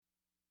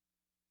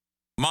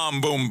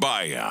Mambo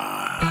Mbaya.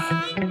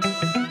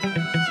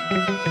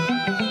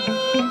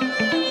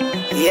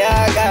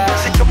 Yaga.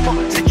 C'est chomo,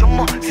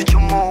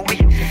 oui.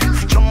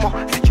 C'est chomo.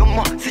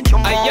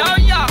 Ayo,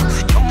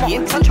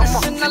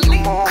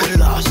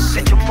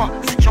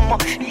 C'est chomo.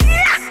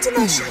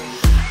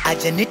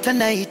 Ajanita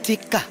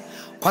naitika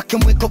kwake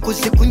mwiko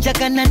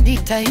kuzikunjaga na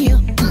ndita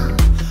hiyo.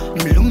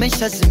 Mlume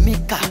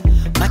shazimika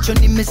macho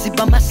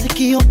nimeziba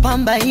masikio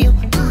pamba hiyo.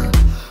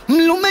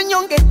 Mlume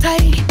nyonge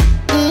tai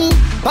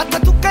baka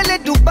tukale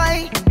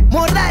Dubai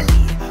morali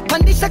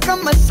pandisha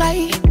kama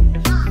sai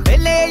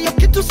mbele yo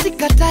kitu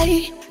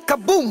sikatai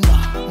kabumba.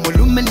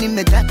 Mlume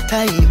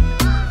nimedata hiyo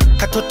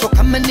katoto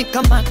kama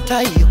nikamata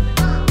hiyo.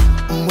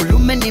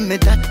 Mlume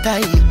nimedata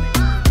hiyo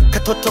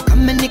katoto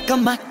kama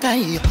nikamata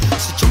hiyo.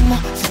 Si chomo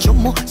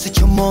we. Si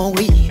chomo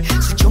we.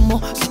 Si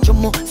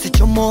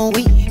chomo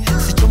we.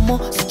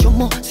 Si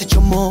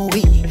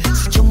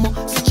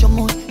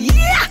chomo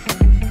yeah.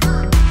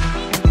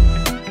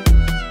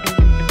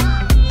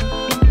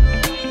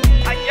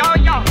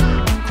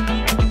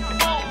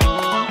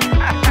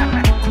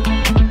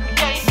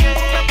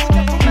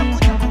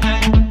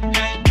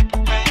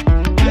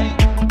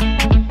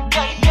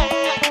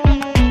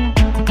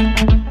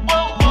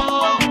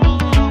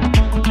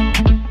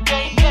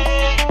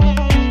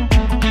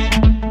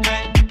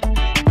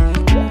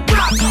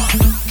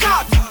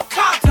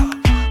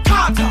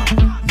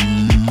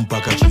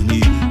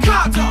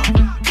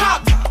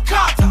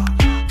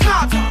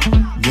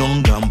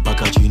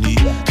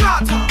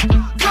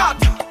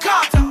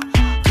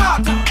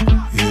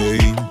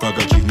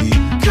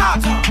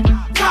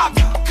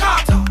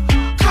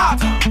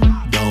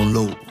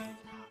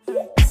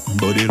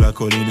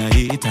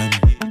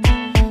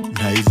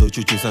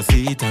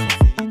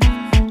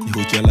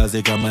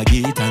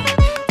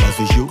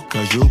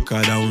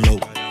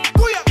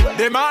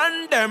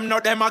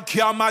 Them a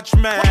can't match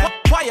me.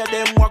 Why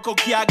them walk up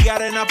here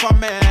get enough of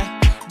me?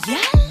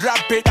 Yeah.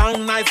 Drop it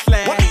down nicely.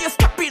 What are you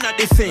stopping at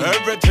this thing?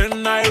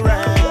 Everything I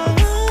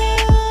read.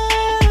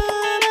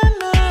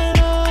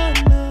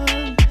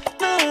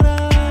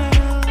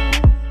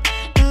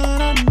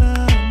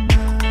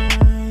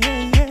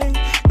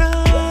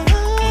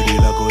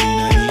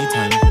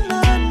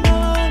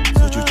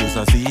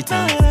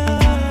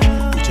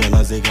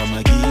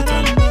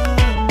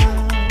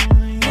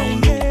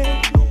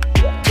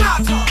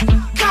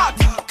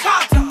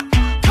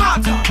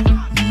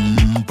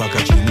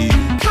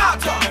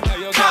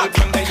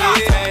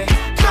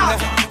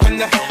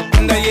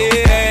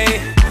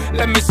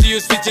 Let me see you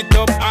switch it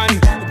up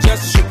and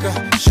just shuka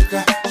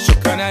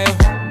na yo.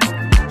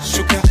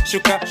 Shuka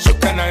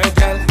na yo,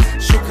 girl.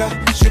 Shuka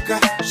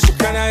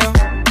na yo.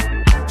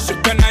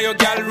 Shuka na yo,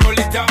 girl. Roll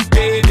it up,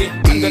 baby.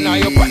 Panda na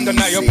yo, yeah.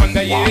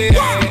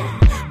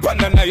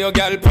 Panda na yo,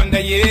 girl.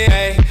 Panda,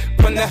 yeah.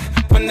 Panda,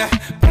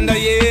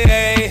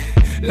 yeah.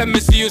 Let me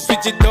see you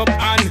switch it up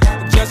and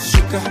just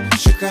shuka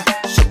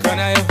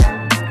na yo.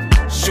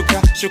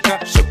 Shuka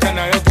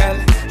na yo, girl.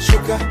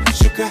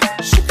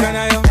 Shuka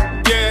na yo.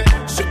 Yeah,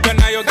 shuka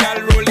na yo, girl.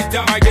 Roll it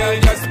down, my girl.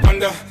 Just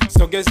panda,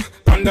 stogies,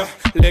 panda,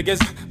 legs,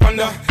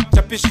 panda,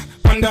 chapish,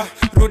 panda,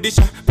 rudish,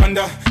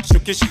 panda,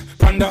 shukish,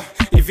 panda,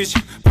 ifish,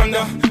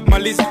 panda,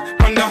 malis,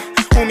 panda,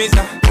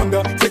 umiza,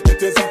 panda,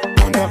 teketeza,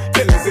 panda,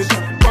 telezesha,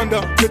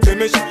 panda,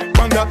 tetemesha,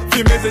 panda,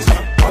 fimezesha.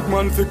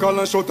 Batman fi call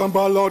and shout and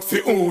ball out fi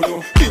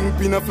uno.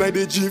 Kingpin a fly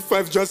the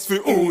G5 just fi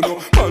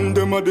uno. Man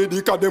dem a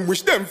dedica them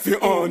wish them fi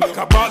on.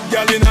 A bad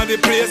girl inna the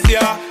place,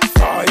 yeah,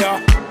 fire.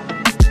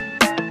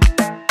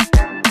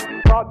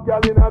 Bad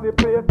girl inna the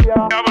place,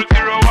 yeah.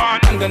 001.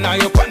 Panda na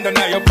yo, yeah.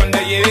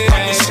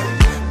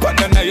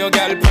 Panda na yo,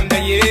 girl, panda,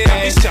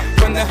 yeah.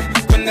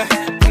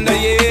 Panda,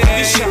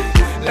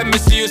 yeah. Let me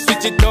see you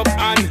switch it up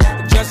and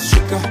just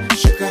shuka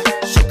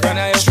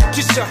na yo.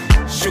 Shuka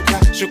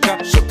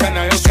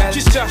na yo, girl.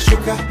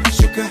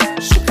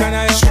 Shuka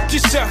na yo.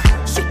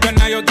 Shuka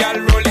na yo, girl,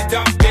 roll it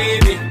up,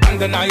 baby.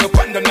 Panda na yo,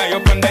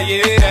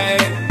 yeah.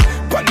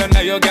 Panda na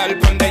yo, girl,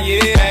 panda,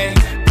 yeah.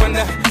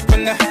 Panda,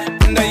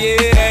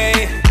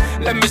 yeah.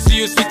 Let me see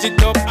you switch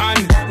it up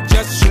and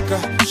just shuka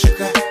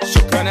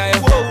na yo.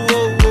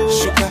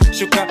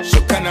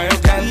 Shuka na yo,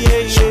 girl.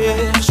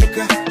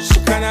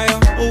 Shuka na yo.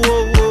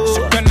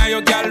 Shuka na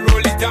yo, girl,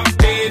 roll it up,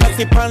 baby.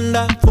 Basi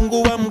panda,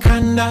 fungua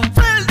mkanda.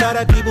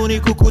 Taratibu ni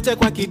kukute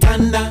kwa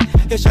kitanda.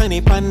 Kesha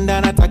ni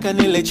panda, nataka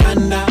nile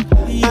chanda.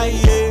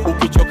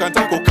 Ukichoka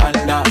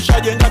nitakukanda.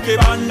 Ushajenga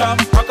kibanda,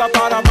 paka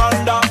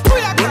parabanda.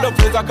 Undo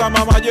kuza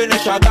kama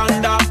majenesha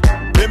ganda.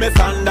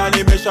 Nimesanda,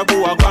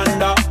 nimeshakuwa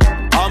gwanda.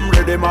 I'm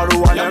ready,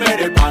 marijuana,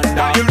 ready,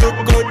 panda. You look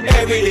good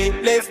every day.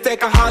 Let's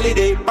take a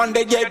holiday.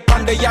 Panda jet,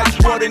 panda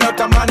yacht, rolling out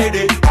a money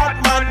day.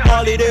 Batman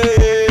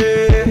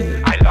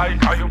holiday. I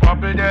like how you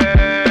bubble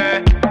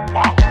there.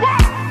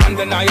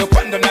 Panda na yo,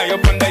 panda,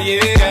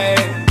 yeah.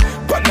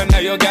 Panda na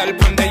yo, girl,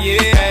 panda,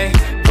 yeah.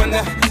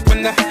 Panda,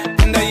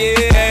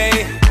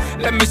 yeah.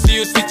 Let me see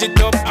you switch it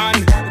up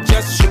and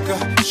just shuka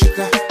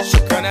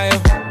na yo.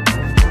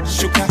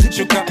 Shuka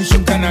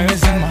na yo,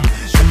 girl.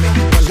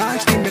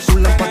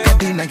 Nimekula mpaka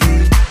dina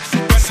hii.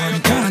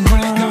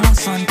 Santana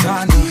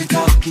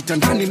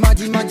kitandani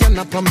maji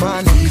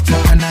anapambana.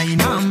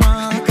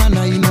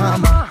 Kana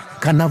inama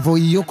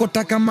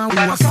kanavoiokota kama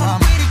uwasama.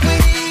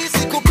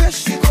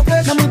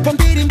 Na mwipa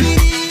mbili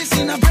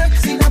sina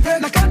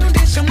break na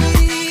kadundisha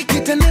mwili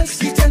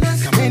kitenesi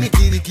kameni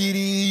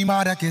kirikiri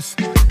mara kesi.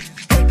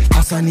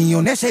 Asa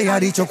nioneshe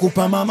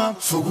alichokupa mama.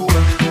 Sugua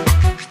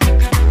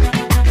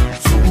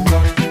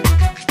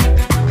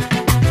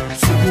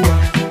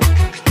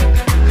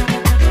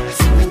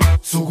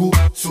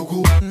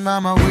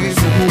mama we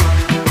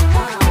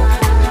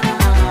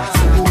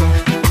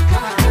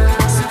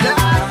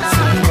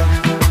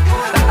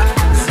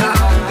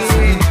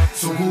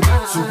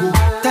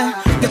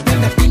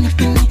dependa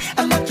pini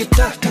ama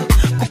kitoko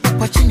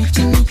kupakwa chini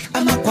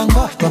ama kwa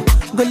ngoko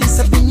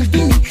golisa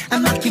bini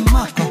ama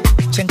kimoko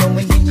chengo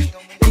mwilini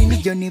lini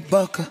joni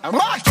boko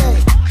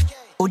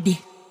odi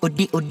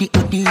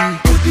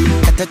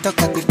katoto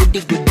kako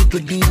gudi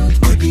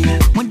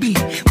mudi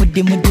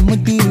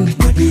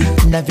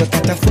navyo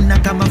katafuna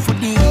kama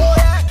fudi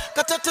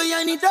katoto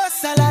yani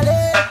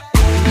dosalale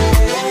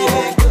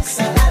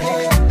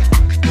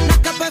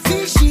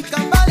nakapafishi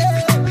kambale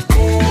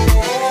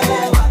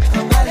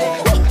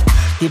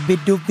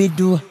bidu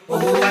pindu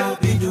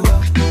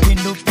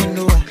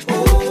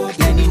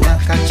yani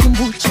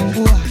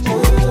nakachimbua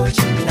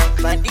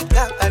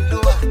nabandika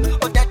kandua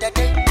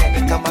odadade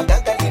yani kama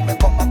gaga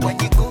limekoma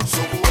kwenye gusu.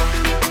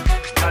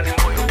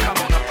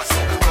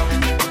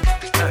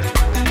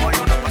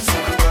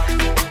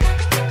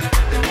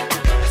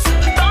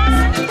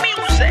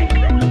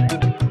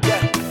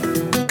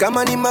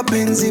 Kama ni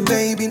mapenzi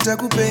baby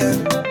nitakupea,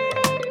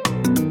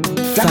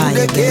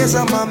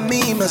 takudekeza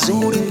mami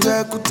mazuri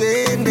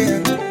nitakutendea.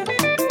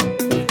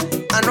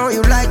 I know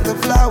you like the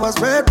flowers,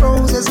 red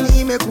roses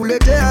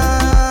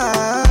nimekuletea.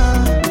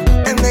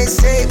 And they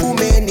say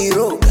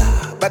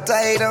umeniroga, but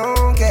I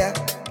don't care.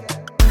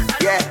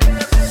 Yeah,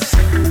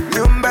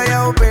 nyumba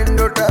ya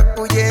upendo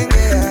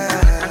takujengea.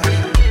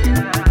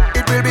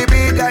 It will be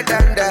bigger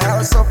than the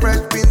house of Fresh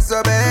Prince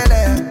of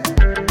Bel-Air.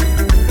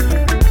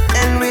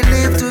 And we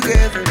live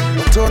together,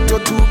 toto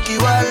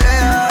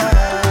tukiwalea.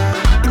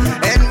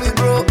 And we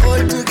grow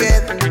old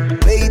together,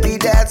 baby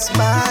that's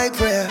my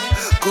prayer.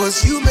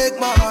 Cause you make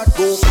my heart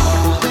go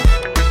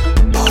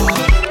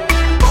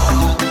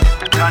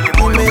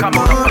you make my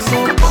heart go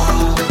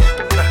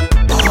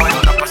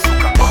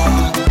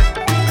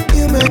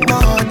you make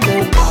my heart go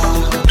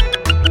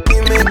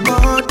you make my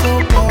heart go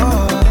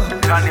you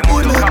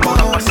make my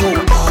heart go.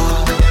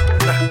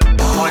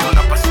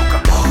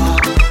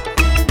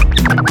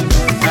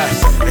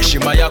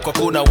 Heshima yako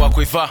kuna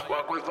wakuivaa,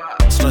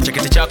 sina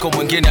chaketi chako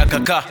mwingine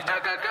akakaa.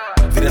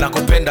 Vile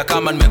nakupenda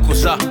kama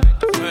nimekuzaa.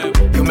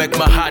 You make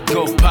my heart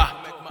go pa.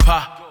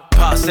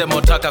 Sema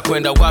utaka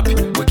kwenda wapi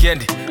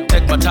weekend.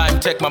 Take my time,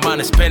 take my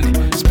money, spend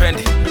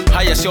it.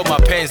 Haya sio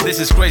mapenzi, this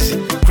is crazy.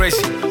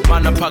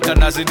 Mana mpaka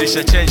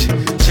nazidisha change.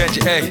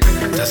 Hey,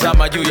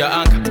 tazama juu ya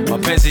anga,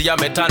 mapenzi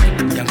yametanda.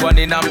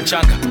 Jangwani na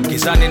mchanga,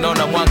 gizani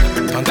naona mwanga.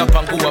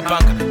 Pangua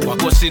panga,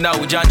 wako sina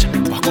ujanja.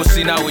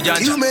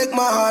 You make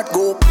my heart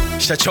go.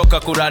 Shachoka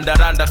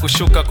kuranda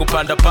kushuka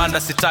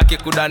kupanda sitaki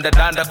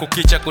kudanda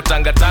kukicha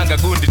kutangatanga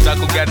gundi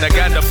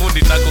takuganda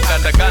fundi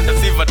takukanda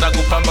siva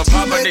takupamba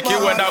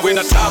nikiwa nawe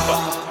na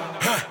tamba.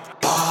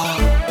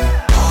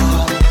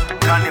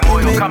 Kani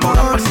moyo kama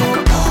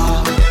unapasuka.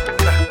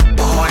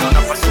 Moyo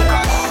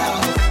unapasuka.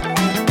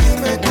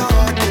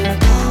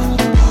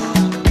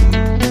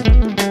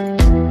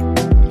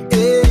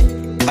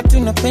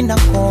 Hatunapenda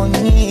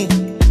koni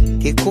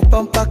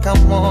kikupa mpaka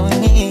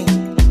moni.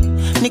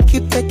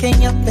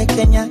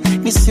 Nikipekenya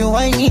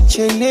nisiwai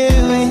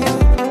nichelewe.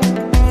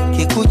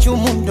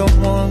 Kikuchumu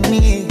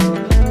mdomoni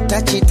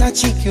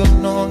tachi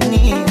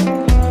kiunoni.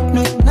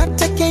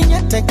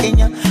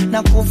 Natekenya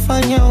na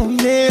kufanya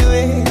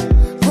ulewe.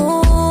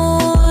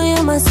 Ooh,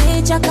 you must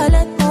say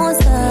chocolate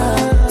monster.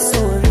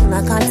 Sorry,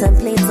 I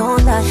contemplate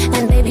on that.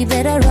 And baby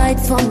better write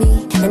for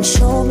me and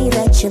show me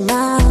that you're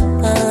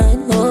mine.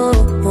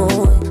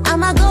 Oh.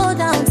 I'ma go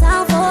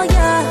downtown for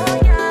ya.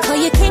 Call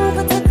you king,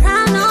 put the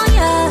crown on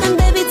ya. And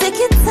baby take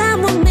your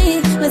time with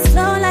me. Let's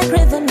flow like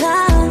river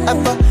now.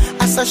 Apa,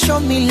 asa show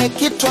me le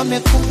kitu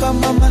amekupa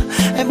mama.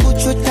 Embu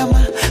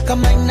chutama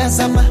kama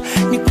inazama.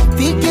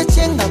 Nikupige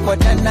chenga kwa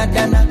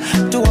dana.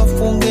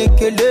 Tuwafunge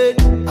kelele.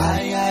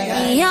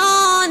 Ay.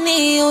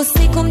 Yoni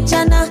usiku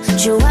mchana.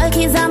 Jua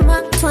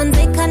kizama,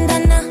 tuanze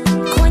kandana.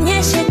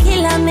 Konyeshe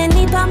kila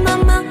amenipa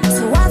mama.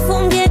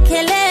 Tuwafunge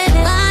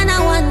kelele.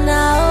 Wanao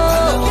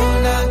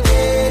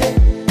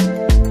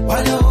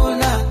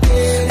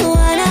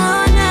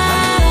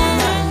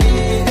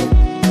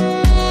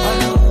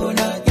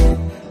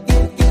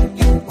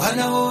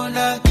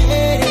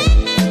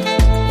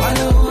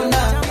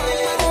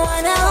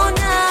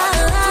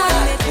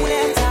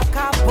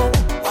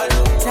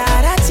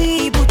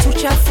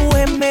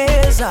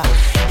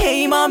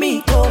Hey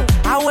mamiko,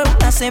 awe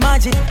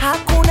unasemaje?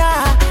 Hakuna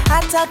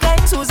atakaye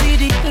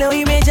tuzidi. Leo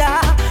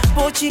imejaa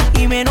pochi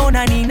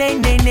imenona ni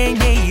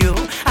nene yo.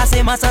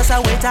 Asema sasa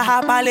weta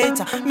hapa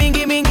leta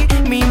mingi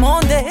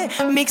mimonde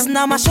mix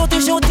na mashoti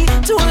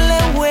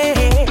tulewe.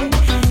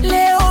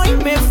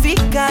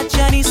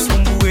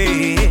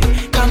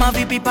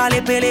 wapi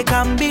pale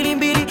peleka mbili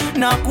mbili,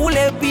 na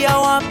kule pia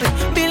wape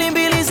mbili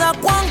mbili za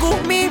kwangu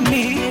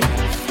mimi.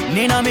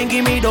 Nina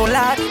mingi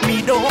midola,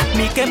 mido,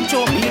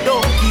 mikemcho,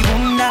 mido,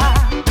 kibunda.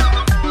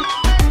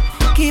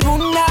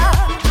 Kibunda,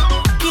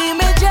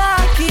 kimeja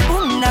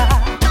kibunda.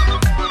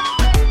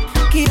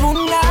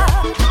 Kibunda,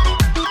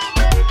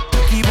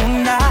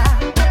 kibunda.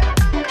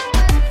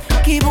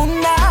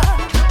 Kibunda,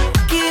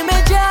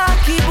 kimeja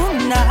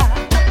kibunda.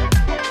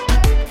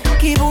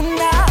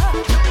 Kibunda.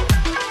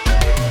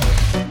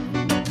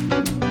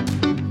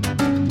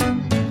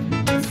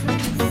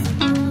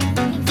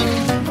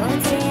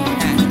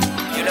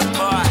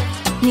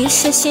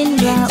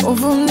 Nishashindwa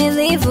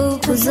uvumilivu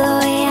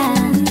kuzoea,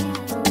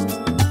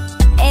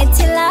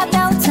 eti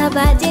labda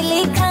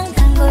utabadilika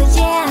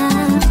nkangojea,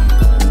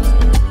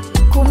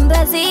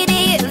 kumbe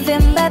zidi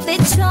vimba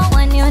vichwa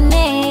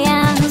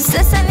wanionea.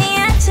 Sasa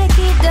niache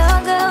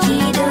kidogo,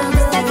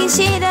 sitaki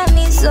shida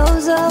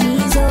mizozo,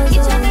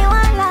 kichwani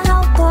wala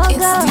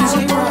haupogo,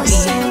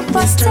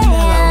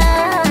 usinipotea.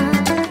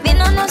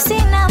 Vinono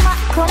sina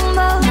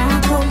makombo,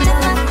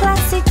 tena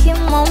klasi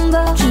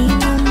kimombo,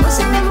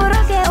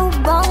 usinivuruge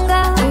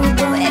ubongo,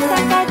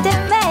 weka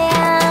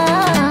katembea.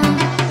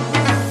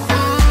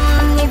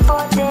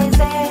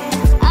 Nipoteze,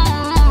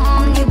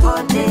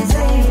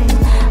 nipoteze,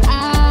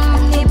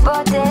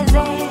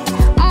 nipoteze,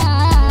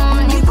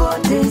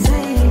 nipoteze,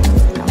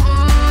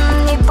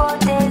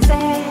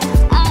 nipoteze,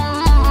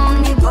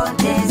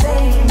 nipoteze,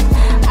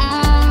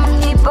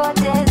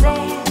 nipoteze,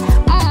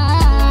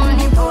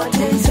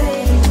 nipoteze.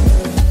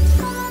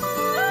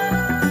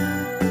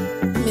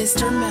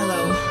 Mr.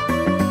 Mellow.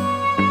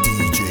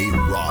 DJ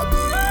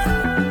Robbie.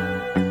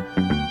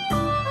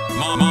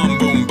 Mama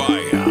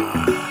Mbumbaya.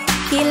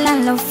 Kila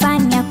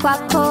nilofanya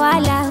kwako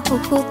wala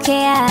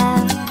kukukea,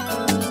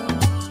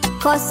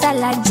 kosa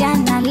la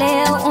jana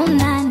leo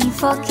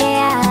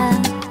unanifokea.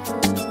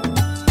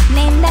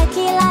 Nenda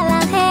kila la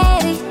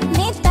heri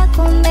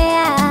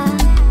nitakumbea,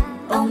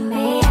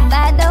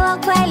 bado wa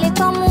kweli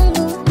kwa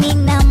Mungu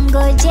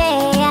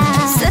ninamngojea.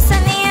 Sasa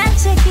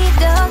niache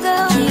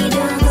kidogo,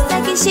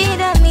 sitaki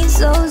shida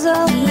mizozo,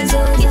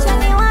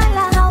 kichwani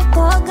wala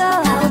haupogo,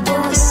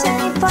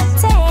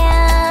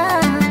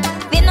 usinipotea.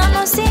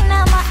 Vinono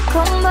sina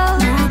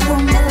makombo,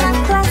 tena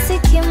klasi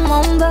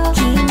kimombo,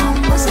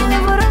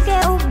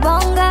 usinivuruge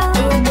ubongo,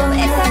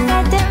 weka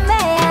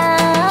katembea.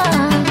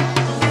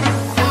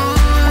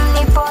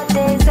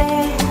 Nipoteze,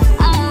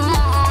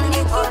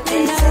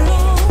 nipoteze.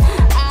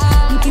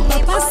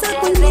 Mkipapasa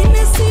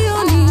kwengine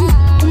sioni,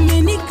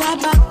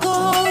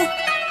 umenikabako.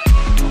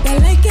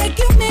 Peleke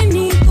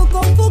kiumeni,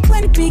 koko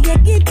mfukwe nipige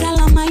gita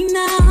la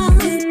maina.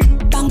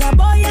 Banga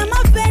boy ya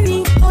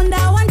mafeni, onda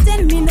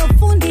 110 mindo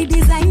fundi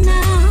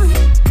designer.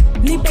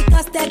 Nipe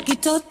kaste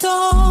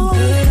kitoto,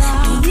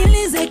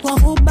 kijilize kwa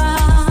huba,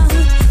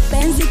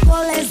 penzi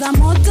pole za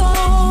moto,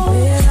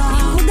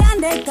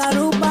 nikugande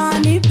karuba,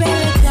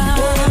 nipeleka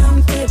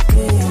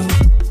mpepe,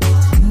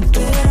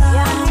 mpera.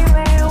 Yani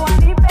wewe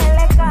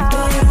wanipeleka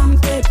mpera,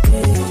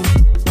 mpepe,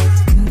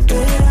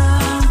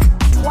 mpera.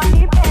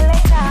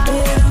 Wanipeleka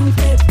mpera,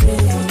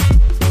 mpepe,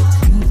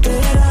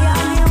 mpera.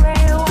 Yani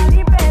wewe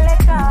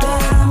wanipeleka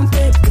mpera,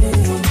 mpepe,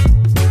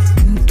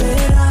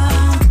 mpera.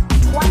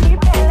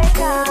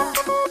 Wanipeleka.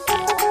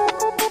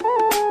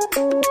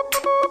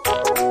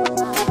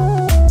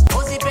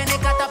 Usipende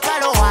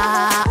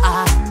katapalowa,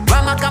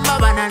 rama kamba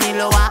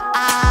bananilowa.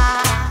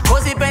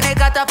 Usipende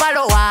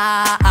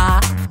katapalowa,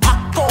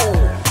 Mako,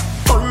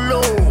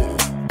 Polo,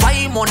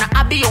 Waimona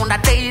abi on the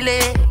daily.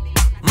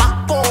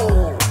 Mako,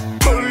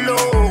 Polo,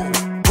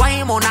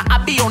 Waimona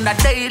abi on the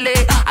daily.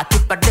 I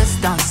keep a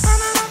distance,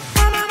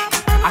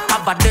 I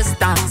cover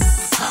distance.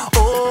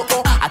 Oh,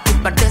 oh, I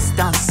keep a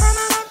distance,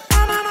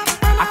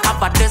 I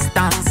cover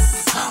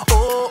distance.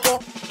 Oh, oh.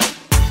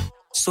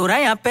 Sura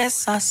ya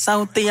pesa,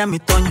 sauti ya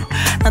mitonyo,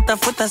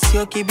 natafuta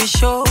sio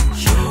kibisho.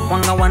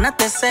 Wanga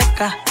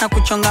wanateseka na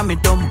kuchonga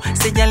midomo,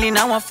 sijali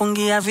na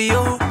wafungia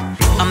vio.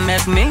 I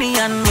make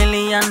million,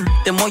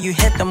 the more you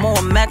hit the more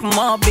I make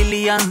more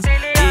billions.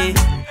 Yeah.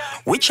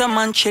 Wicha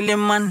man chili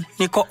man,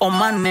 niko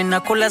Oman na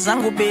kula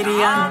zangu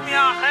biriani.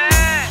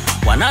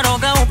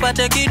 Wanaroga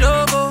upate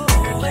kidogo,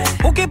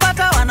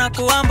 ukipata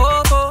wanakuwa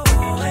mbogo,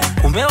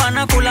 kumbe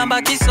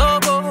wanakulamba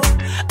kisogo.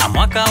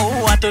 Amwaka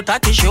huu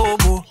hatutaki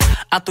shobo,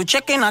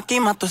 atucheki na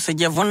kima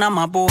tusijevuna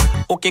mabua.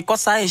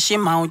 Ukikosa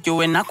heshima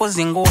ujue na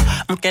kuzingua,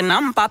 mke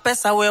nampa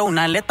pesa we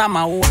unaleta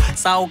maua.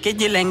 Saa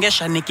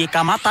ukijilengesha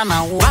nikikamata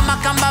na ua. Rama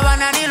kamba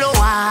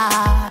bananilowa,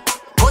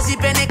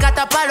 usipende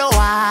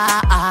katapalowa.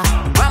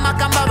 Rama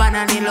kamba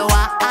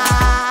bananilowa,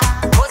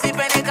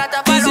 usipende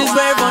katapalowa. This is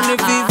where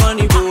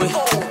funny boy.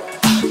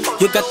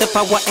 You got the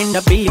power and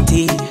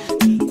ability,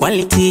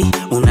 quality,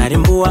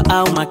 unarimbua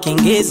au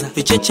makengeza.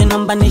 Vicheche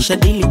nambanisha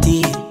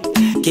diliti,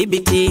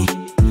 KBT,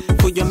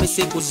 kujo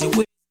mesiku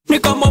ziwe. Ni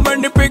kama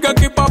umenipiga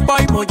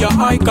kipapai moja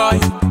haikai,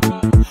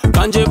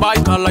 kanje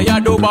bai kala ya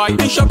Dubai.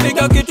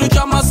 Nishapiga kitu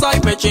cha Masai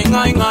pechi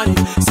ngai ngai,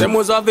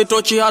 semu za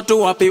vitochi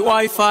hatu wapi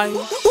wifi.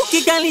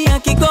 Ukigalia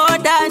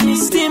kigoda ni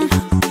steam,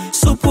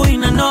 supu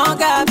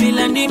inanoga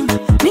bila ndim.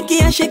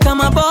 nikiashika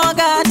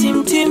maboga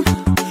tim tim,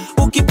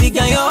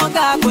 ukipiga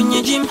yoga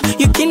kwenye gym,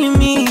 you killing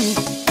me.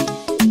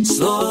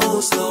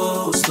 Slow,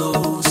 slow,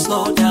 slow,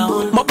 slow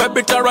down.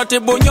 Mapepe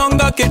taratibu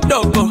nyonga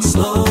kidogo.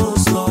 Slow,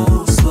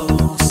 slow,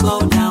 slow, slow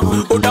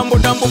down. Udambu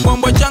dambu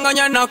bombo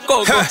changanya na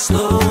kogo.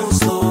 Slow,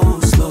 slow,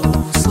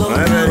 slow, slow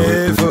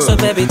down. So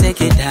baby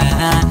take it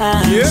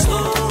down. Yeah.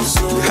 Slow,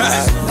 slow,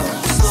 slow.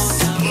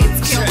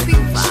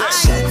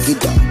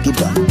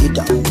 Get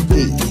down,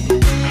 hey.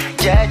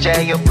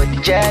 Jaja, your body,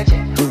 Jaja.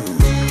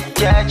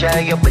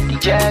 Jaja, your body,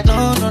 Jaja.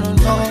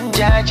 No.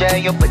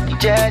 Jaja, your body,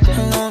 Jaja.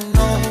 No.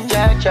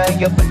 Jaja,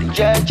 your body,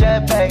 Jaja,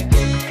 baby.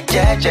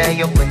 Jaja,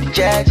 your body,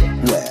 Jaja.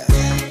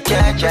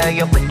 Jaja,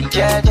 your body,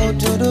 Jaja.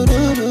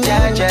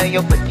 Jaja,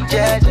 your body,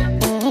 Jaja.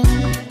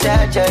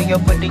 Jaja, your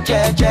body,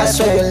 Jaja. I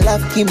swear your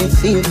love give me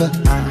fever.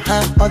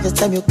 All the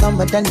time you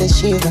come, I done the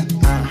shiver.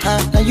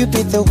 Now you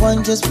be the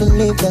one, just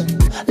believe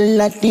it.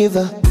 La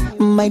diva,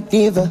 my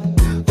diva.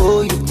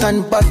 Oh, you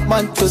turn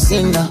Batman to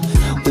Cena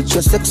with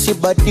your sexy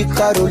body,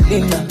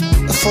 Carolina.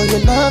 For your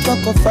love,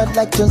 I go fight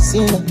like John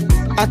Cena.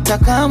 Hata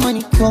kama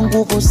nikiwa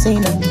nguvu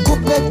sina,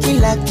 kupe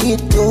kila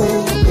kitu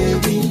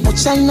baby,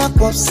 mchana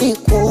kwa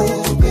usiku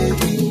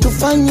baby,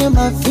 tufanye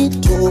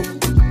mavitu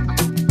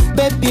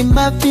baby,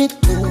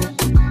 mavitu,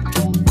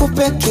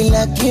 kupe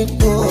kila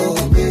kitu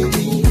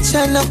baby,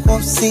 mchana kwa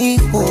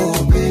usiku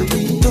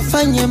baby,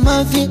 tufanye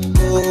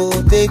mavitu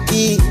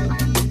baby,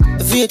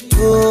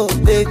 vitu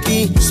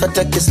baby,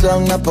 sota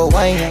kislang na pa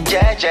wine.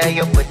 Jaja,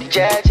 your body,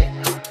 Jaja.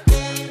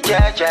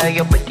 Jaja,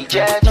 your body,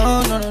 Jaja.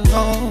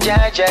 No.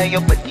 Jaja,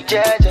 your body,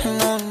 Jaja.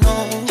 No.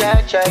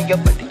 Jaja, your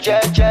body,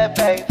 Jaja,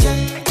 baby.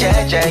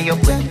 Jaja, your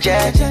body,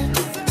 Jaja.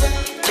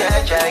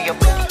 Jaja, your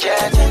body,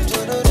 Jaja.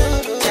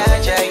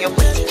 Jaja, your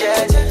body,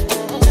 Jaja.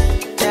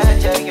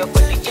 Jaja, your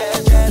body,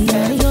 Jaja.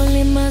 You're the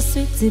only my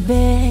sweetie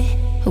babe.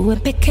 We're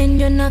picking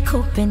you na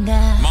kupenda.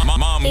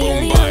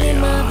 You're the only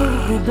my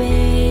boo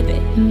baby.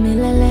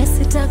 Milele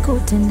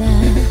sitakutenda.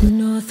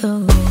 North or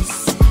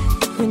west,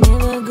 we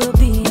never go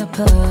be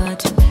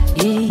apart.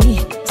 Yeah,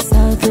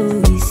 south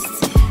or east,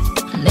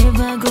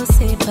 never go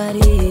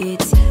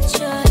separate.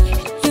 Joy,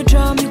 you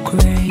drive me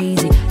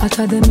crazy. Out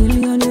of the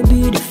million, you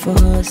be the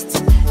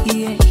first.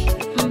 Yeah,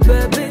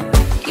 baby,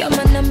 you're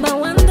my number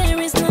one. There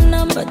is no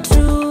number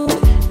two.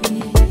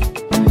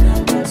 Yeah,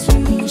 number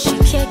two. She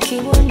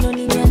can't one on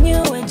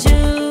your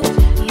juu.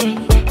 Yeah,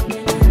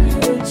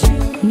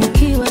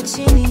 nikiwa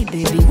chini,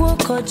 baby,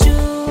 walk or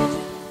juu.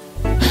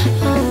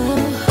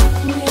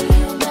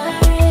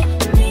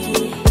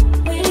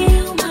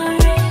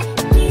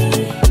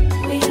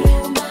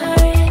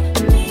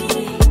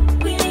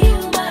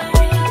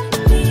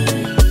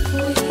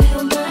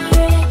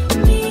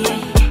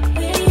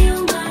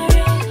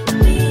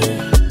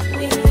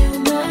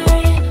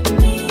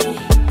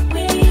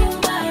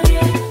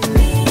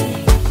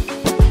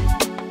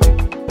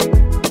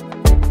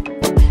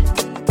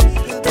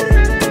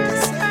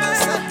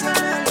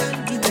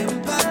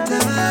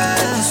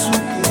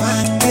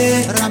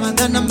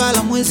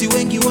 Mwezi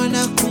wengi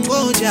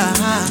wanakungoja.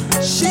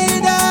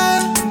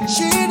 Shida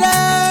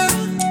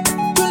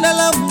tunda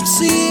la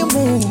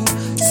msimu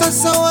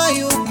sasa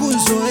wayo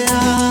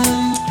kuzoea.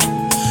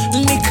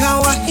 Ni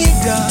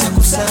kawaida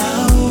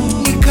kusahau,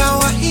 ni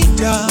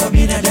kawaida kwa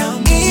binadamu.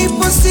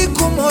 Ipo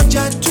siku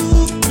moja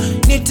tu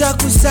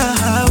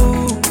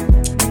nitakusahau.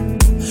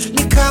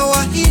 Ni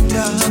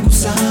kawaida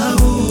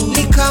kusahau,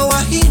 ni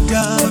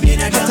kawaida kwa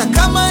binadamu.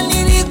 Hata kama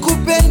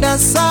nilikupenda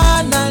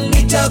sana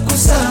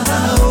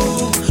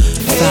nitakusahau.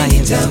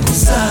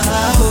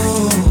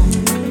 Nitakusahau.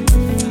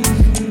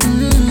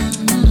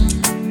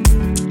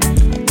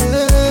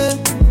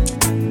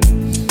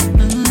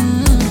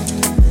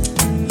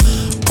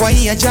 Kwa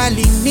hii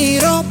ajali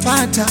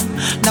nilopata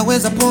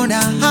naweza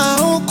pona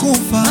au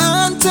kufa.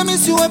 Hata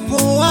misi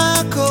uwepo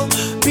wako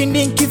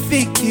pindi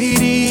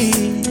nikifikiri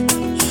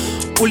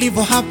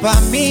ulivyo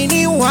hapa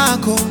mini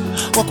wako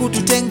wa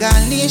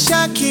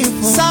kututenganisha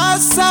kifo.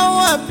 Sasa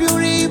wapi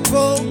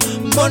ulipo,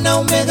 mbona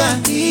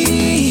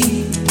umeghairi?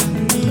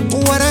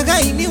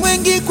 Waragai ni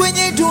wengi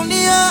kwenye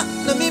dunia,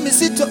 na mimi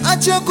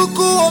sitoacha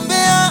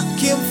kukuombea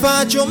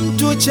kimfacho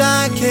mtu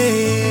chake,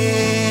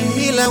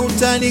 ila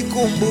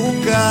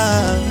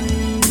utanikumbuka.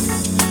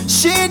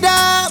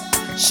 Shida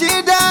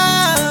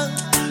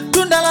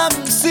tunda la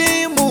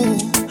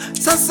msimu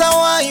sasa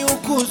wayo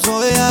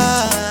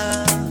kuzoea.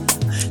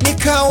 Ni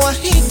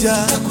kawaida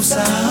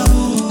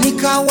kusahau, ni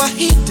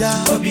kawaida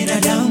kwa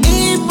binadamu.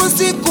 Ipo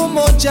siku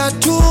moja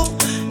tu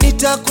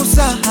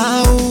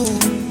nitakusahau.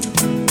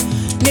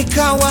 Ni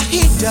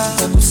kawaida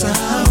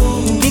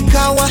kusahau, ni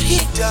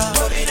kawaida.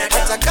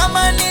 Hata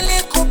kama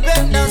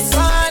nilikupenda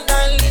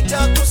sana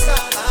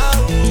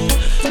nitakusahau.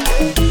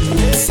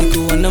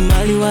 Sikuwa na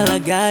mali wala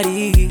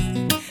gari,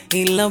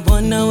 ila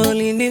Bwana wewe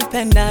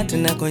ulinipenda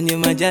tena kwenye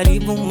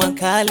majaribu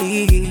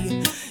makali.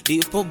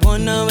 Ndipo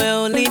Bwana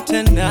wewe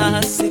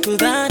ulitenda,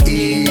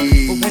 sikudhani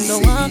upendo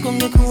wako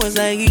ungekuwa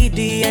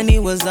zaidi ya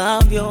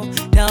niwezavyo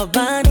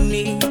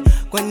tabani.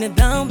 Kwenye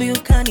dhambi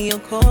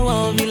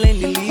ukaniokoa vile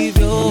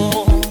nilivyo,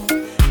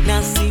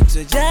 na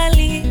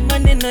sitojali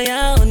maneno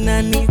yao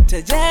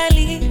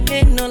sitojali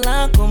neno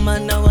lako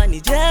maana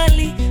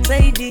wanijali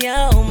zaidi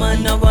yao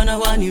maana Bwana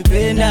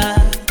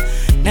wanipenda.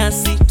 Na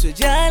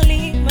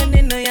sitojali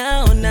maneno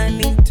yao na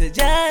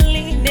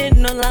nitojali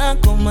neno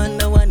lako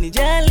maana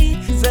wanijali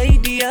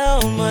zaidi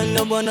yao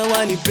maana Bwana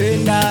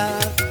wanipenda.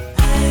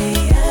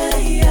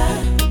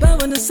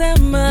 Baba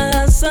nasema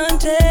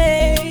asante.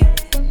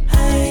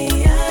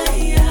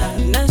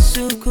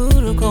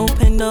 Nashukuru kwa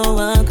upendo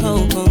wako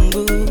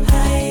kwangu.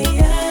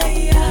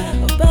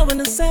 Baba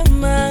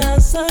nasema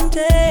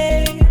asante.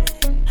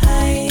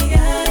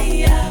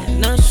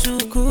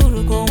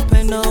 Nashukuru kwa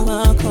upendo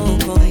wako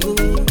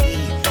kwangu.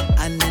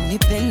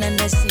 Ananipenda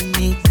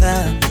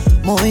nasimika,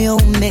 moyo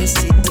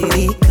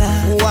umesitirika.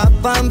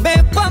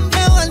 Wapambe pambe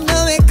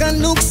wanaweka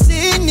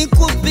nuksini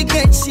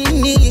kupige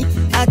chini.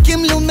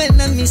 Akimlume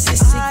na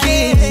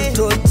misisiki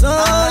mtoto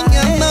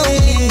nyama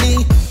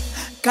ulimi.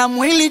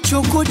 Kamwili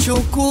chuku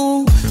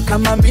chuku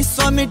kama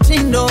miso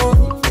mitindo.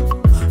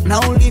 Na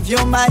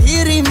ulivyo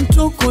mahiri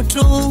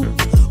mtukutu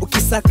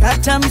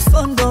ukisakata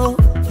msondo.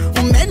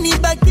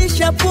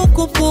 Umenibakisha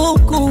puku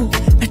puku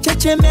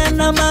nachechemea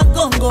na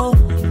magongo.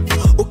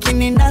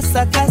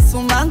 Ukininasa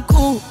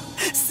kasumanku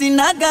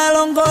sina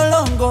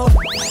galongolongo.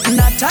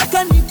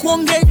 Nataka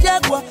nikuonge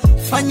jagwa,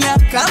 fanya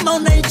kama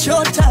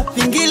unaichota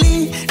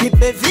pingili.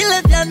 Nipe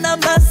vile vya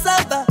namba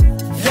 7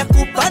 vya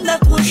kupanda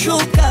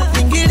kushuka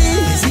pingili.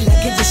 Zila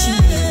kejeshi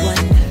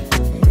mwana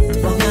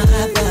wa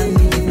mahaba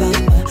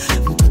minibamba.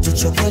 Mtoto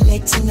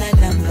chocolate na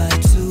namba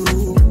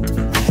 2.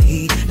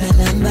 Ahi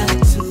na namba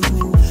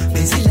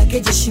 2. Zila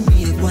kejeshi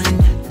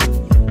mwana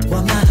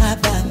wa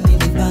mahaba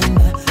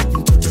minibamba.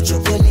 Mtoto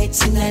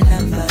chocolate na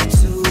namba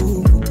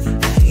 2.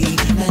 Ahi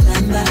na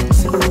namba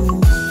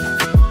 2.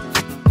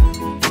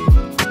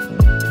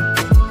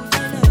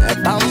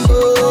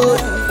 Bambo,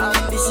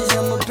 this is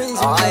your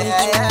mapenzi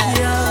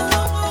ukanichukia.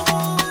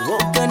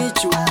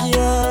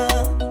 Ukanichukia.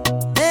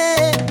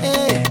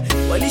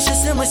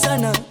 Walishasema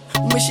sana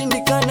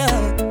umeshindikana.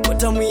 Kwa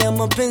tamu ya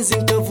mapenzi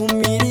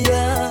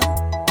nikavumilia.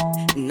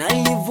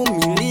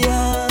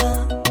 Nalivumilia.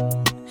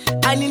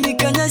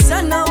 Alinikanya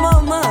sana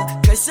mama,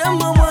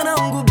 kasema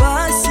mwanangu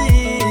basi.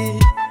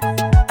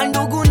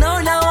 Ndugu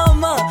naona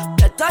mama,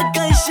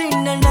 nataka ishi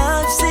na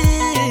nafsi.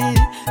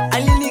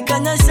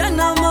 Alinikanya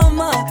sana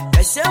mama,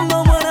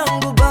 kasema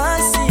mwanangu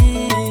basi.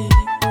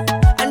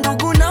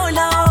 Ndugu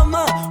naona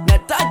mama,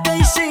 nataka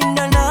ishi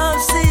na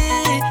nafsi.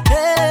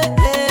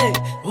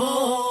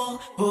 Oh,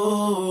 oh,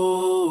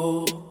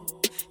 oh.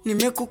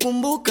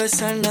 Nimekukumbuka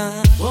sana.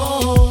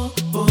 Oh,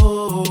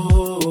 oh,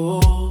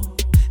 oh.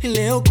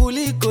 Leo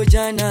kuliko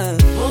jana.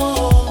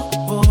 Oh,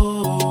 oh,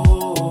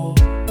 oh.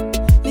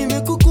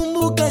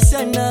 Nimekukumbuka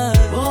sana.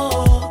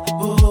 Oh,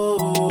 oh,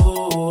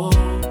 oh.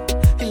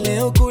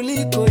 Leo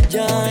kuliko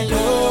jana. No,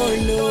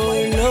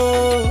 no.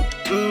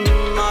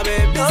 My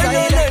baby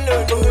zaida.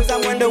 Punguza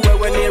mwendo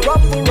wewe ni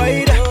rough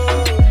rider.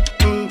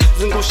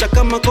 Zungusha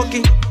kama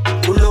koki.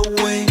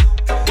 Ulowe.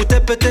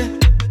 Utepete.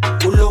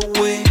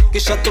 Ulowe.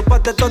 Kisha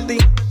tupate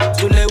toti.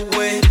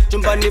 Tulewe.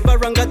 Chumbani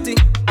varangati.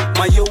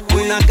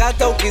 Mayowe.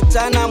 Nakata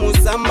ukitana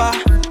musamba.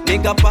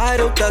 Nika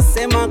pare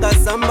utasema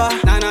kasamba.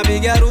 Na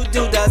napiga ruti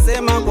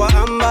utasema kwa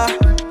amba.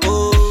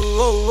 Oh,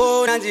 oh,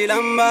 oh,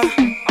 najilamba.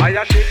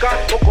 Aya shika,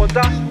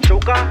 ukota,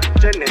 shuka,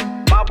 chene.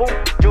 Babu,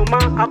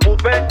 Juma,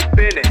 akupe,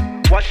 bene.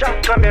 Washa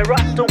kamera,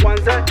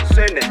 tuanze,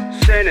 sene,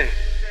 sene.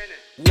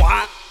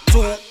 1,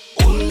 2,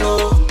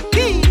 1.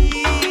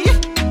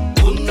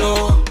 Uno.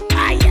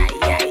 Ay, ay,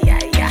 ay,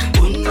 ay, ay.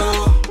 Uno.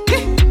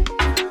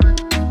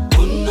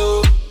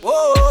 Uno.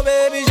 Oh,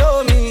 baby,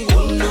 show me.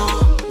 Uno.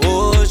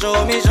 Oh,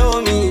 show me,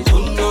 show me.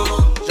 Uno.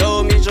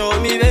 Show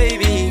me,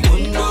 baby.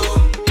 Uno.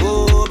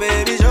 Oh,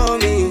 baby, show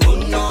me.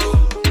 Uno.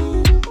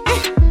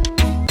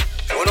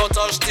 Uno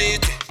touch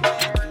it.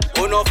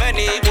 Uno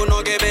veni,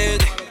 uno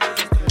gebet.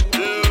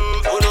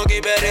 Uno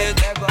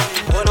giberet.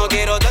 Uno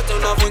quiero darte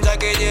una funja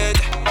que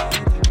yete.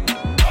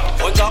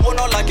 Funja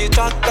uno la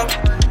kichaka.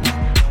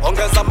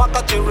 Ongeza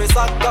makati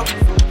risaka.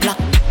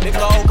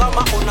 Nikao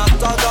kama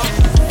unataka.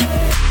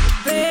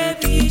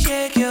 Baby,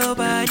 shake your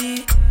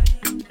body.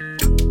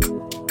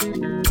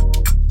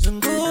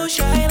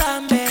 Zungusha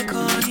ilambe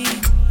kodi.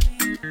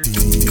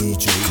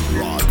 DJ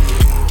Robbie.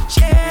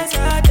 Chairs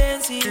are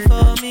dancing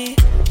for me.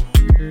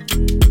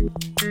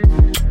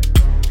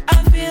 I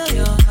feel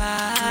your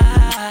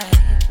vibe.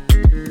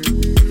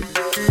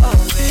 Oh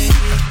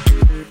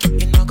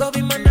baby, you know go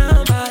be my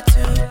number 2.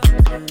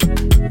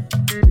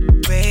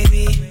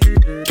 Baby,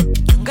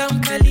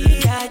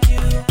 ngamkalia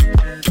juu.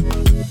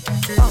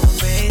 Oh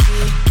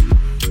baby,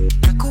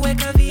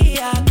 nakuweka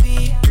VIP.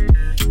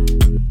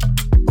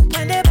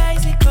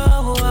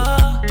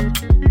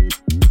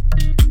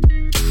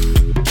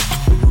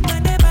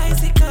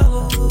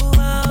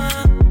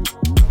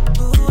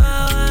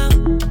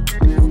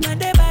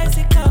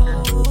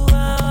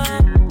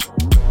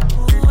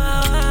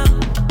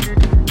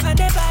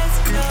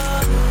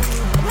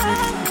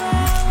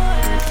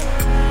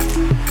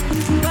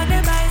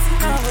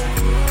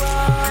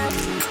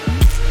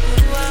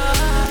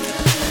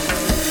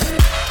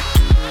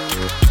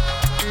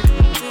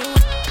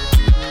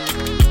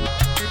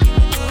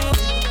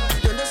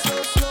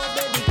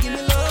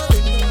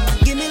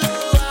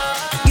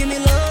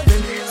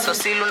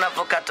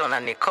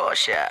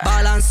 unanikosha.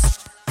 Balance,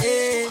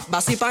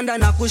 basi panda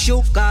na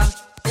kushuka,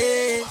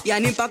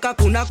 yani mpaka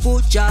kuna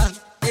kucha,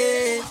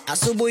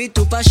 asubuhi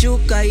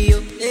tupashuka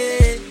hiyo,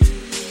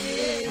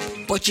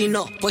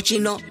 Pochino,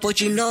 pochino,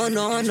 pochino,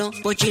 no, no,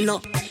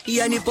 pochino.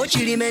 Yani pochi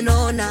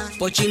limenona.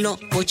 Pochino,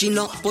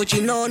 pochino,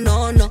 pochino,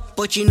 no, no,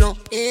 pochino.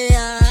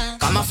 Yeah.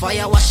 Kama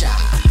fire washa.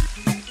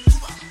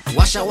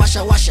 Washa,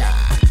 washa, washa.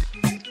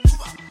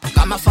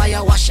 Kama fire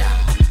washa.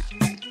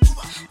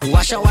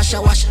 Washa, washa,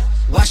 washa.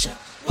 Washa,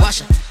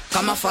 washa.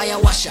 Kama fire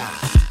washa.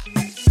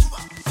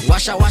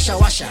 Washa, washa,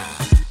 washa.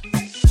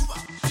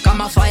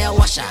 Kama fire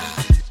washa.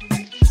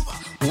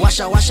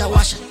 Washa, washa,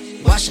 washa.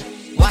 Washa.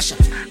 Washa.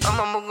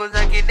 Kama mungu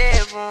za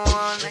kidevu,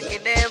 na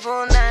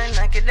kidevu,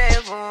 na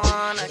kidevu,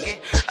 na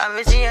kidevu.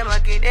 Ameshia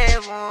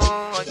makidevu,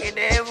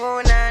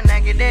 wakidevu,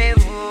 na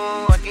kidevu,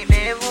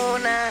 wakidevu,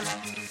 na.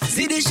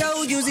 Zidisha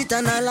ujuzi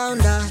tana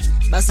launda,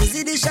 basi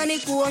zidisha ni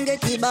kuonge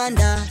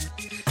kibanda.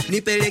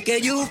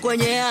 Nipeleke juu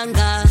kwenye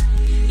anga,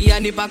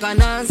 yani paka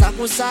naanza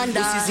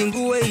kusanda.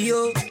 Usizingue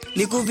hiyo,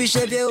 nikuvishe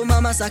vyeo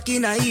mama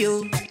Sakina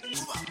hiyo.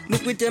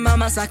 Nikuite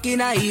mama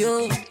Sakina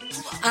hiyo.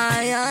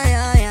 Ay, ay,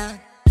 ay, ay.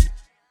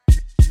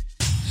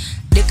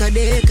 Deka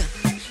deka,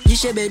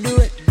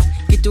 jishebedue.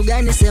 Kitu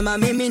gani sema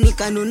mimi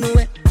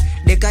nikanunue.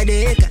 Deka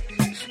deka,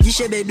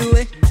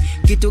 jishebedue.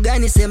 Kitu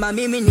gani sema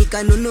mimi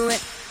nikanunue.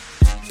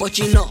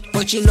 Pochino,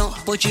 pochino,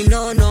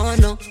 pochino, no,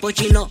 no,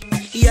 pochino.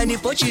 Yani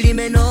pochi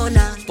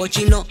limenona.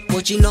 Pochino,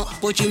 pochino,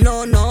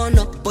 pochino, no,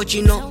 no,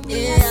 pochino.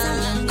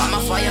 Yeah. Kama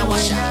fire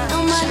washa.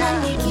 Omana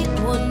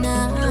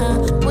nikikuona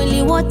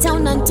mwili wote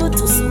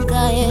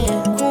unantutusukaye.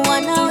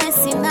 Kuwa nawe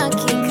sina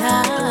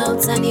kika,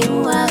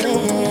 utaniua we.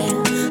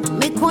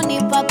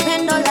 Mikunipa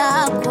pendo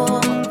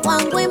lako,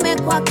 wangu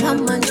imekuwa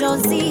kama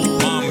njozi.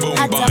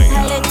 Hata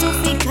pale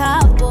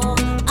tufikapo,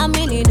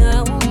 amini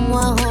na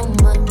umwa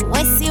homa.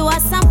 Wesi wa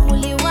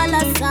sampuli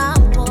wala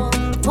sampo,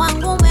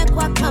 wangu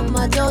umekuwa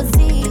kama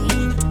dozi.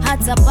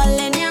 Hata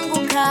pale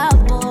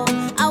niangukapo,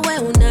 awe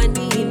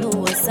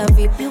unaniinua sa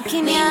vipi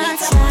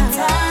ukiniacha.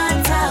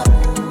 Tabu,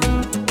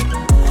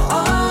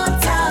 oh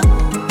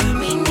tabu,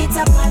 mimi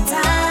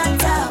nitapata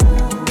tabu.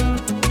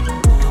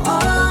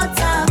 Oh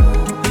tabu,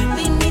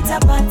 mimi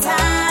nitapata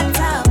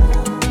tabu.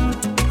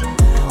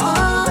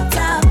 Oh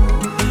tabu,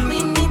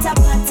 mimi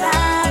nitapata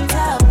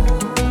tabu.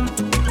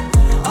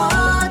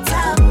 Oh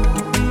tabu.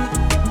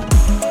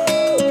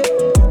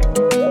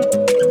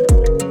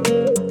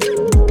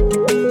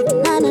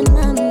 Na na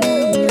na na,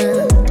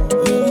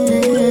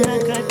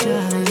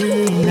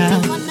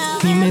 yeah.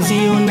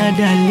 Nimeziona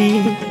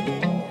dalili,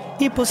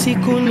 ipo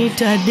siku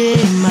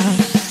nitadema,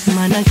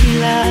 maana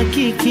kila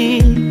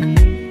kiki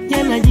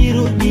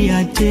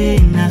yanajirudia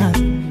tena.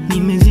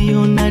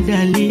 Nimeziona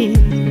dalili,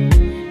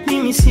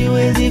 mimi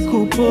siwezi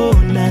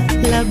kupona.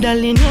 Labda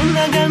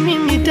linionaga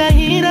mimi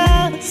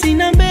tahira,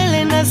 sina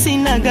mbele na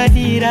sina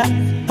gadira.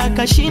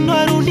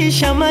 Akashindwa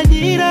rudisha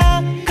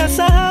majira,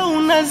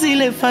 kasahau na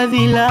zile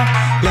fadhila.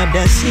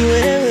 Labda si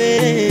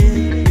wewe,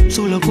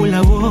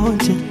 tulokula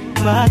wote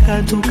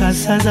mpaka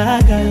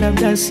tukasazaga.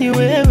 Labda si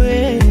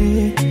wewe,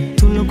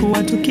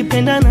 tulokuwa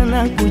tukipendana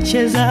na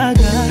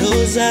kuchezaga.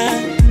 Roza,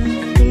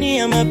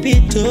 dunia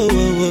mapito,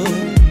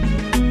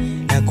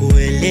 na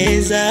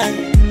kueleza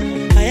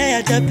haya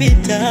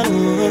yatapita.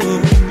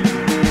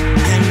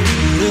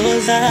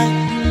 Roza,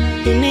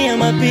 dunia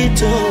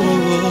mapito,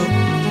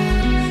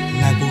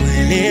 na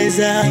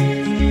kueleza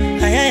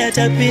haya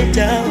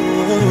yatapita.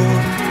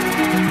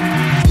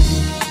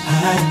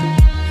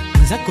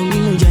 Zako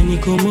mimi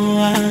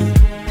hujanikomoa,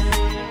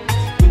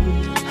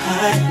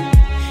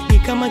 ni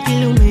kama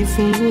kile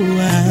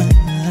umeifungua.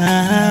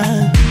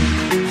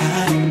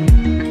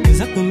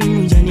 Zako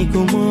mimi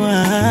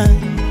hujanikomoa,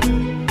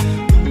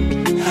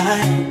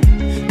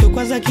 ndo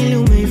kwanza kile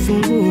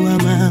umeifungua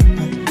mama.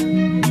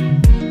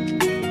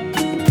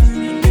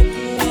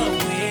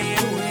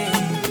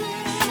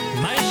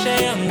 Maisha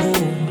yangu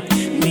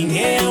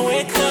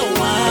ningeyaweka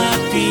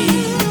wapi?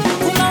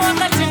 Kuna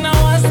wakati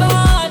nawaza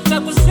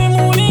hata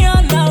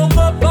kusimulia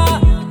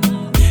naogopa.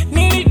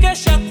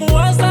 Nilikesha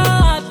kuwaza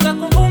hata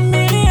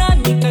kuvumilia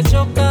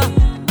nikachoka.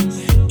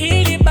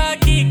 Ili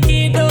baki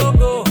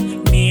kidogo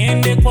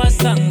niende kwa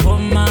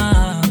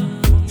sangoma.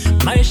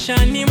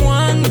 Maisha ni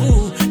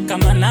mwangu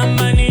kama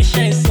namba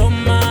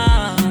nishaisoma.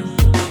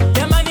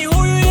 Jamani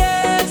huyu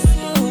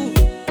Yesu,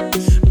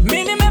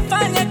 mimi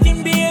nimefanya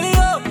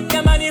kimbilio.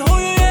 Jamani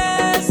huyu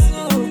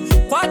Yesu,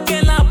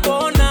 kwake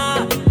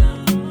napona.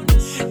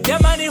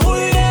 Jamani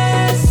huyu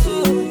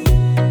Yesu,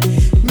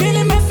 mimi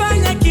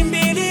nimefanya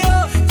kimbilio.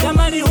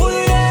 Jamani huyu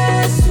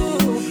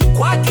Yesu,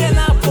 kwake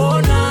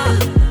napona.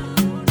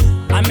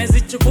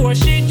 Amezichukua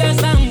shida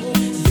zangu,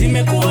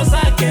 zimekuwa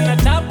zake, na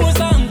tabu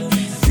zangu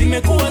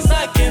zimekuwa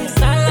zake.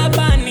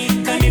 Msalabani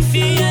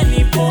kanifia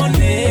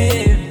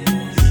nipone.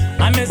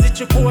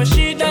 Amezichukua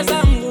shida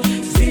zangu,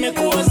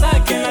 zimekuwa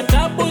zake, na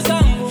tabu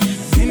zangu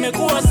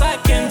zimekuwa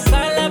zake.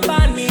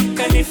 Msalabani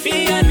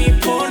kanifia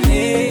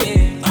nipone.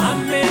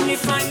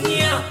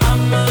 Amenifanyia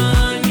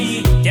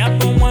amani,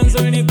 japo mwanzo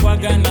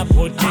nilikuwaga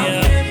napotea.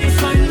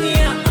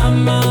 Amenifanyia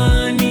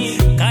amani,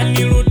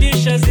 kanirudi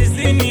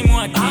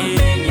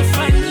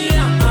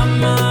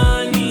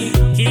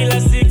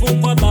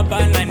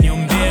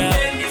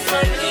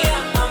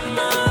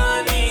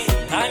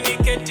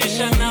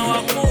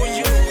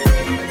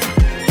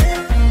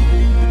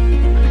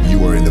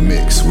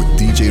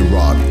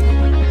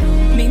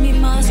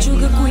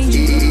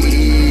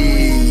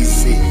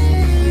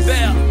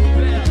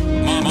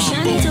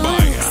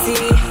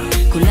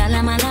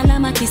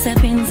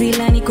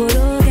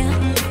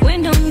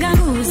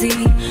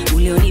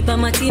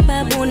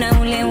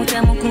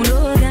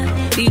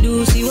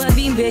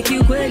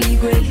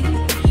kweli.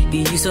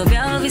 Vijuso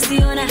vyao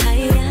visiona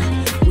haya,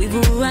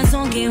 wivu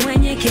wasonge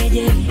wenye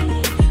kejeli,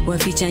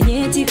 waficha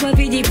nyeti kwa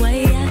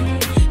vijibwaya,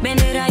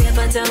 bendera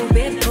yapata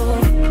upepo.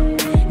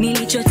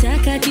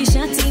 Nilichotaka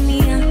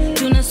kishatimia,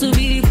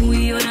 tunasubiri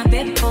kuiona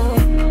pepo,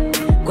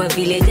 kwa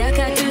vile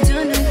jaka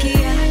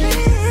tutunukia.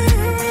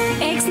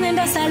 Ex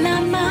nenda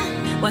salama,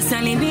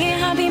 wasalimie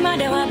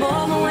habimada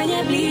wabovu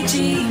wenye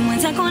blichi.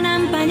 Mwenzako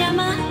nampa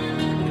nyama,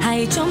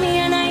 haichomi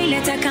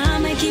anaileta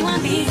kama ikiwa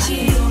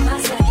mbichi.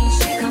 Masa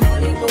kishika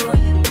pole pole,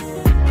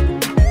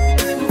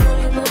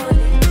 pole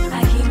pole,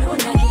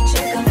 akinona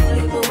kicheka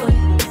pole pole,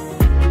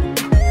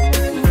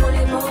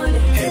 pole pole.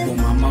 Hebu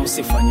mama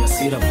usifanye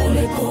hasira,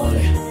 pole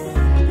pole,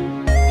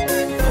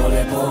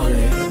 pole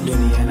pole,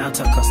 dunia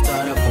inataka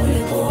stara,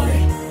 pole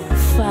pole.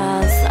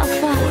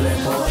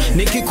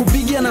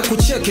 Nikikupigia na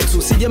kucheke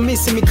tu,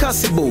 sijamisi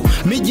mikasibu.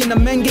 Miji na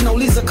mengi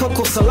nauliza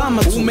kako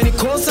salama tu.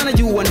 Umenikosa na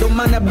jua ndo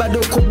maana bado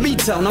uko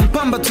bita.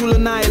 Unampamba tule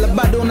naye la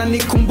bado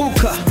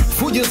unanikumbuka.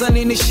 Fujo za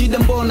nini shida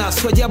mbona,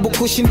 swajabu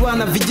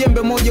kushindwana.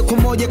 Vijembe moja kwa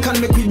moja kan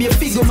mekuibia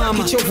figo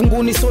mama. Kichovu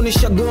nguni so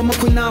nishagoma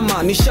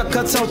kuinama.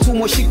 Nishakata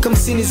utumwa shika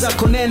msini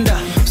zako nenda.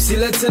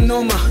 Usilete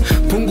noma,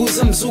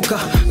 punguza mzuka.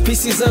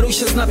 Pisi za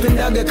rusha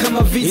zinapendaga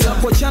kama vita.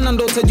 Kwa chana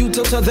ndo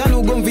utajuta, utadhani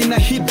ugomvi na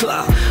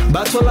Hitler.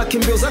 Bato lake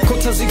mbio zako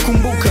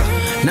tazikumbuka.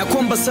 Na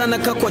kuomba sana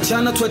kwa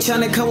chana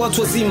tuachane kwa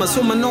watu wazima.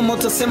 So manoma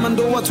utasema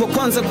ndo watu wa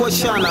kwanza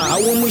kuachana,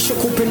 au mwisho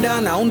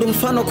kupendana, au ndo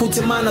mfano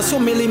kutemana. So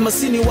milima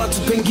sini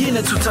watu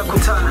pengine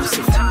tutakutana.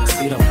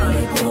 Sira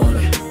pole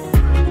pole,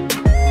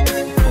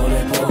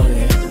 pole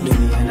pole,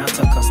 dunia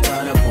inataka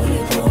stara, pole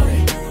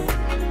pole.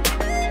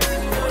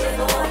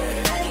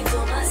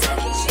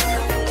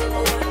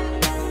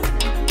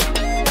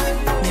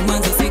 Ni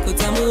mwanzo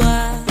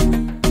sikutambua,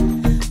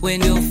 wewe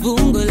ndio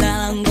fungo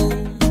langu.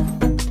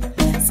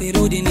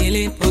 Sirudi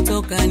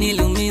nilipotoka,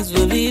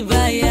 niliumizwa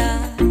vibaya,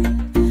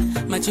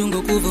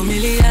 machungu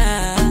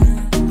kuvumilia,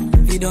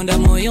 vidonda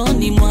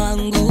moyoni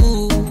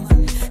mwangu.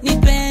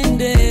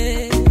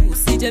 Nipende,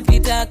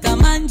 usijepita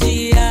kama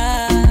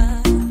njia,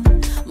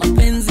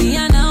 mapenzi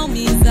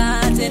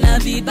yanaumiza tena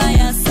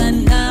vibaya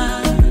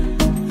sana.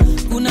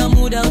 Kuna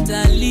muda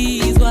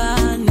utalizwa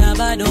na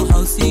bado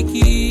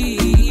hausiki,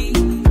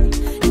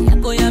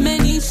 yako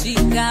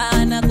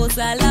yamenishika na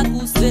kosa la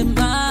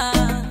kusema,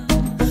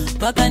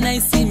 paka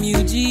naisi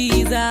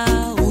miujiza,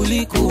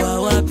 ulikuwa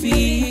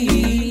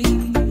wapi?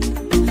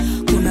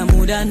 Kuna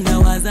muda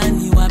nawaza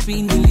ni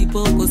wapi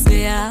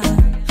nilipokosea,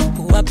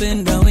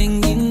 kuwapenda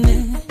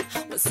wengine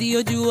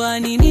wasiojua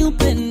nini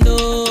upendo.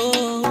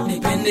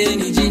 Nipende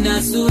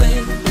nijinasue,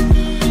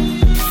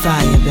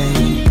 Fire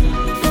baby,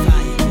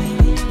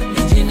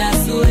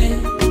 nijinasue,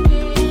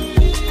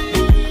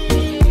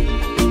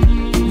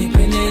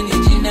 nipende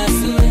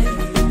nijinasue.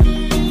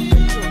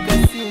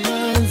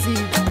 Kasimanzi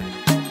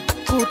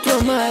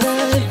kuto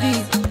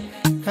maradhi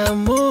na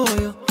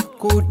moyo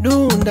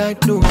kudunda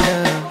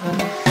dunda,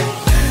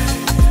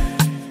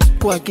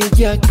 kwa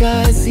kija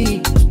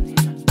kazi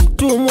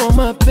mtumwa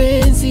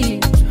mapenzi,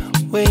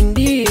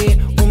 wendie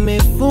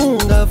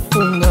umefunga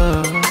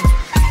funga.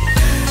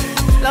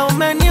 La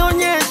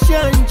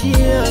umenionyesha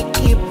njia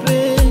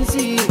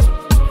kipenzi,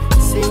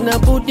 sina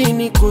budi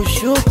ni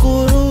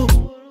kushukuru.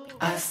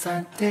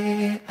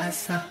 Asante,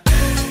 asa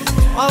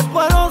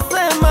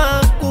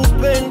waparosema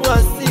kupendwa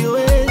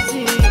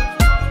siwezi,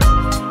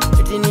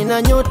 eti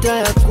nina nyota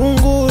ya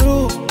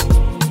kunguru,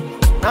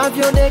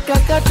 navyodeka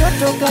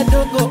katoto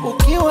kadogo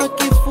ukiwa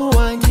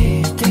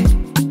kifuani.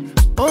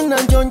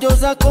 Ona njonjo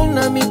zako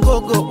na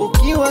mikogo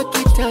ukiwa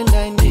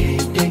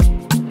kitandani.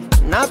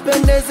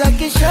 Napendeza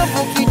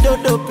kishavu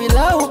kidodo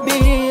pilau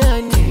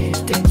biriani.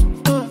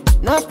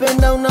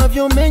 Napenda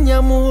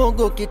unavyomenya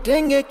muhogo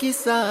kitenge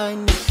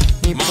kisani.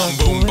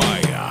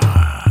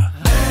 Bongo-Beat-Flava.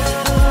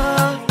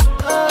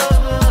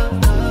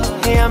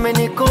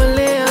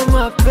 Amenikolea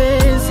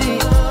mapenzi,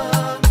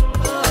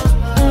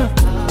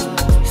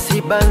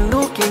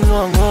 sibanduki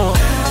ng'ong'o.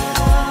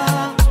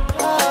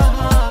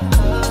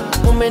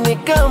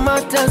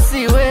 Umenikamata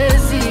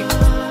siwezi,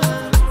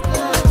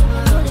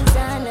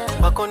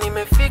 wako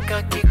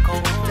nimefika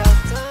kikomo.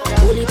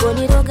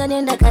 Uliponiroga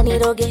nenda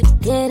kaniroge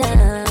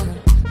tena,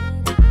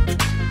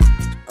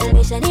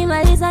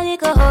 umeshanimaliza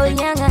niko hoi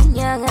nyanga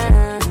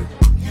nyanga.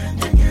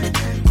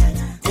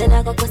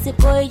 Tena kwa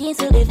kusipoi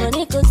jinsi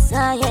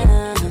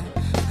ulivyonikusanya.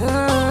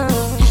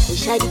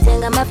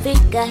 Ushajitenga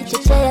mafika,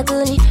 chochea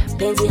kuni,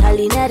 penzi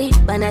halina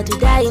riba na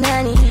tudai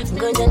nani.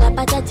 Mgonjwa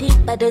napata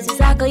tiba, dozi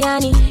zako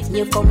yani,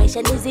 nyufa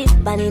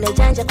umeshaniziba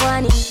ninajanja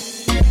kwani.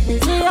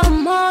 Nzio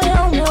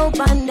moyo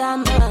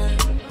umeupandama,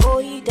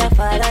 oida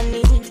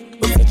farani,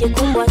 usije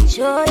kumbwa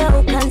choya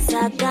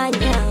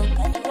ukansaganya.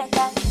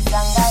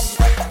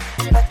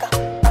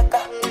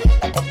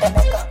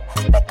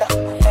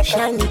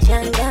 Shani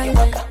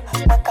changanya,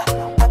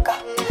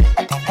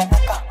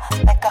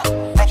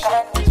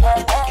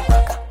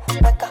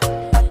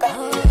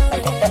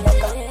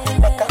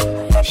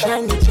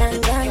 shani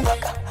changanya.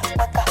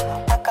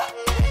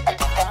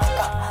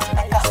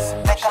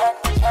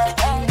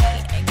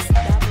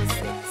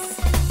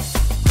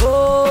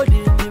 Oh,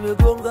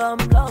 nimegonga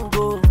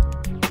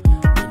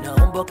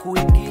wa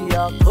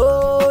kuingia.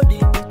 Kodi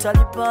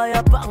nitalipa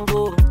ya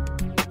pango,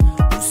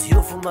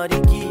 usiofu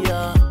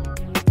marikia.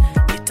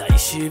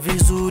 Nitaishi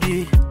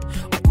vizuri,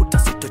 ukuta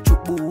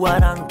sitochubua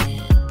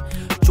rangi.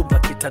 Chumba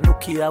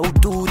kitanukia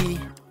uduri,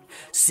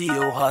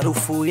 sio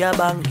harufu ya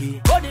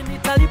bangi. Kodi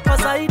nitalipa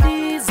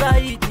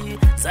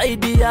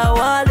zaidi ya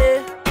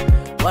wale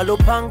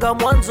walopanga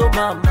mwanzo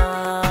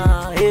mama.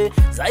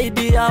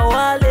 Zaidi ya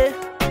wale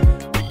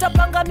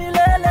nitapanga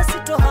milele,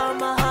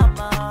 sitohama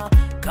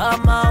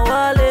kama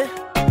wale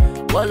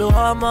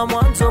walohama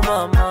mwanzo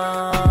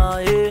mama.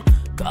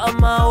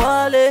 Kama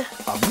wale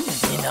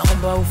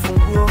ninaomba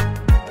ufunguo,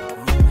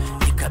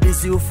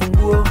 nikabidhi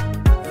ufunguo.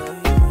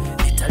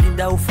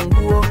 Nitalinda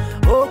ufunguo,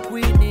 oh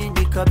queen,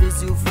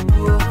 nikabidhi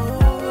ufunguo.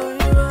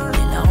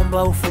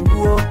 Ninaomba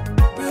ufunguo,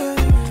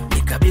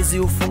 nikabidhi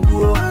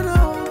ufunguo.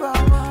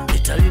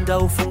 Nitalinda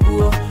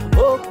ufunguo,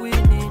 oh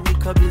queen,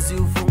 nikabidhi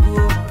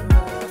ufunguo.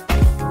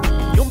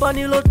 Nyumba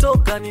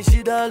nilotoka ni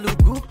shida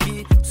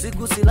lukuki,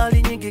 siku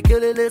silali nyingi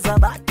kelele za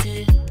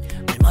bati.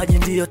 Maji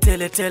ndiyo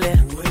tele,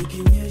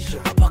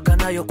 mapaka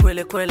nayo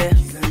kwele.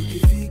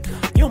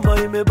 Nyumba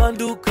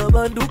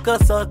imebanduka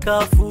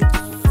sakafu.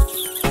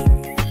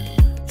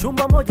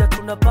 Chumba moja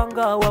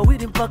tunapanga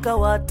wawili mpaka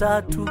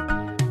watatu.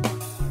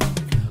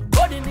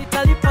 Kodi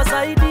nitalipa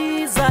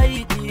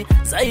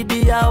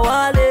zaidi ya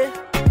wale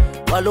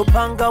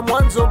walopanga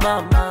mwanzo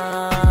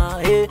mama.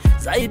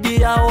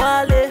 Zaidi ya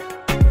wale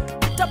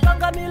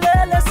nitapanga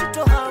milele,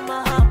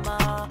 sitohama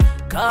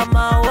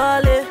kama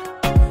wale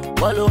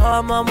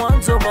walohama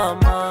mwanzo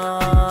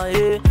mama.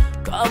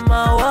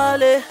 Kama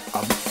wale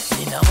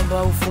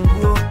ninaomba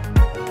ufunguo,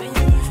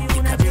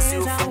 nikabidhi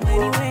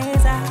ufunguo.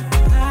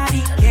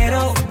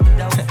 Quiero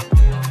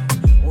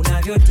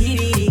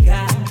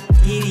unavyotiririka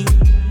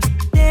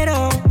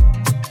tiro,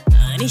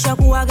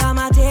 nishakuwaga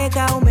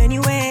mateka,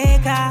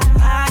 umeniweka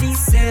hadi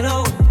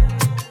selo.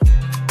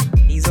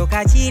 Hizo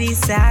kachiri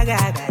saga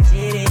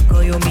kachere,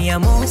 koyo mi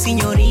amor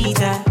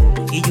señorita.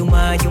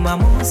 Ijumaa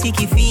Jumamosi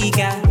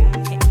kifika,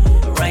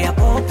 raya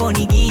popo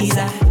ni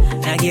giza,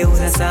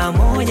 nageuza saa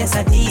 1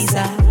 saa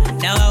 9,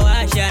 na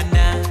wawasha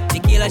na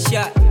tequila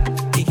shot,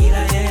 tequila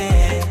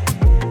yeah,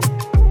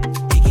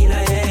 tequila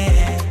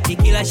yeah,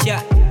 tequila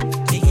shot,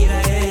 tequila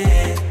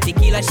yeah,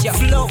 tequila shot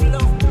flow.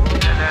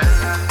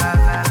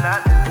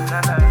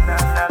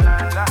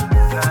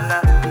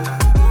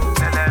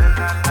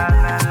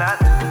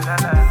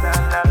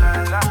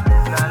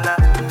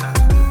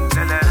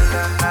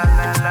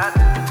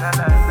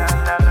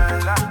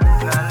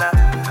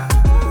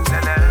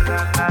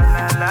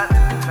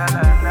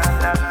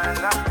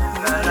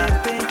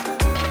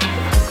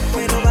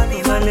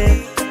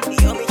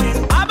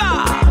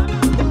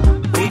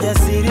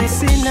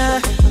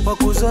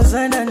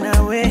 Wakuzozana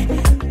nawe,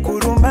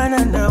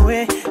 kurumbana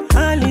nawe,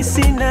 hali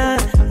sina,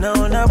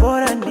 naona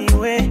bora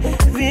niwe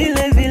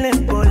vile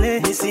mpole.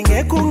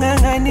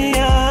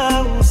 Nisingekung'ang'ania,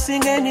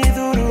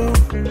 usingenidhuru,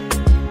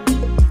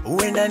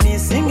 uenda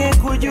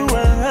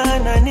nisingekujua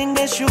na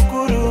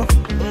ningeshukuru.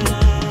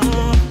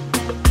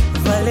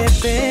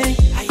 Valepe,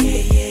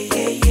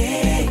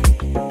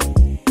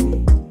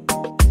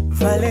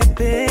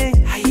 valepe,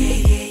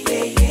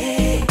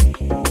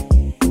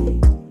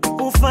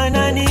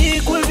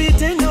 ufanani kwa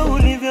vitendo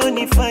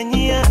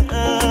ulivyonifanyia.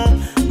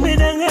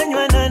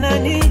 Medanganywa na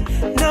nani,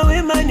 na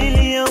wema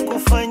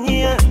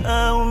niliyokufanyia.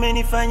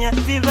 Umenifanya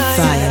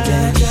vibaya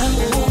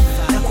jangu,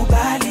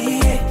 nakubali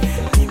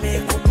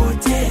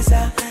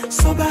nimekupoteza.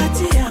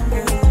 Sobati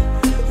yangu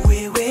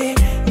wewe,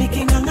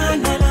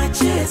 niking'ang'ana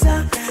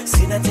nacheza.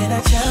 Sina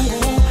tena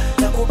changu,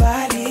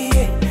 nakubali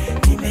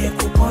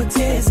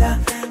nimekupoteza.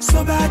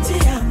 Sobati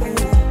yangu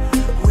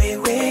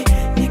wewe,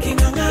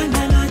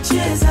 niking'ang'ana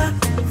nacheza.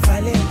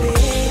 Valepe,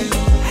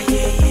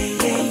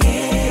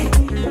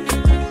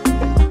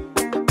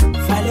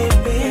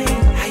 valepe,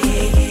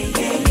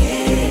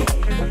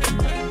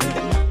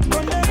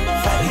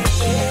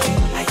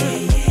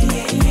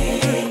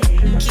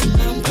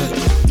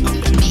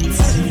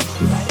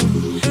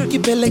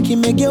 kipele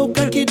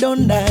kimegeuka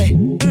kidondae,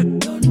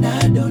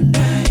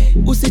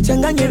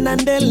 usichanganye na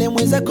ndele,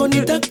 mwenzako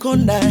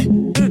nitakondae.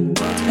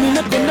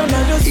 Ninapenda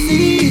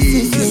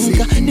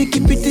unavyosisisimka,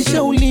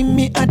 nikipitisha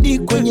ulimi hadi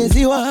kwenye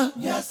ziwa.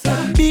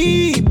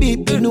 Bibi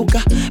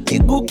pinuka,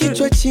 miguu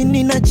kichwa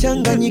chini na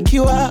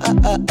changanyikiwa.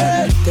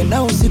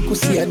 Tena usiku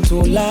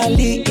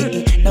siatulali,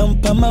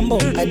 nampa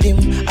mambo adim.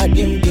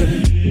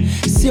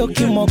 Sio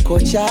kimoko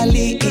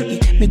chali,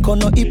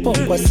 mikono ipo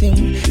kwa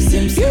sim.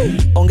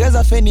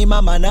 Ongeza feni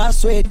mama na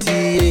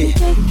sweti,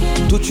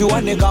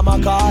 tuchuane kama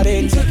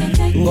kareti.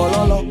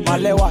 Ngololo,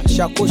 malewa,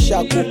 shaku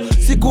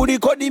siku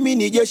rikodi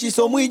mini jeshi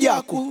so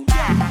mwijaku.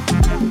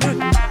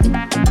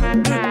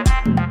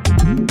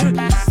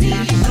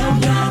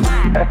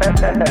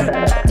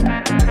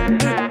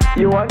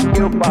 You want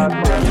new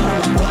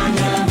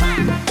password?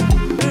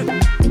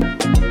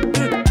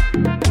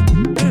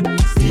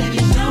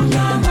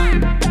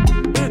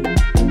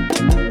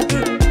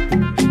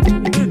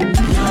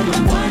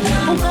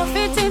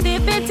 Ukafiti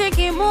ndipiti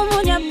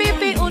kimumunya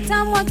pipi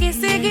utamwa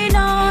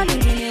kisigino.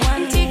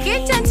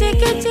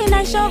 Tikiti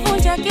na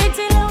shovunja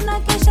kiti leo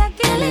unakesha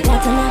kile.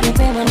 Hata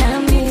navyopewa na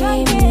mimi.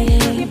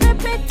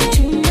 Nipepete,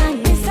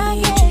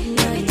 nisage,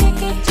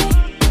 nichekeche.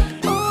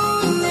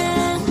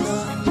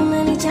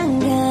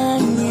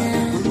 Unanichanganya.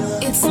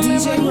 It's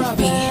DJ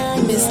Robbie,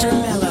 Mr.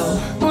 Mellow.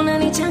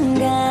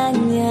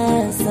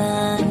 Unanichanganya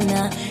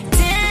sana.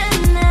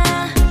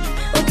 Tena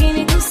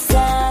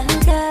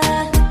ukinikusanga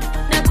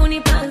na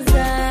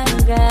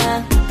kunipazanga.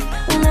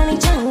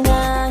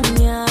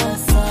 Unanichanganya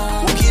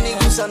sana.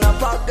 Ukinigusa na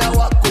paga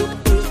wako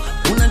te,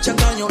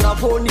 unachanganya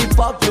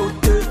unavonipa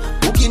vyote.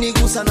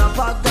 Ukinigusa na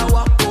paga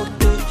wako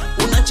te,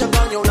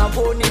 unachanganya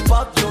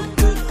unavonipa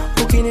vyote.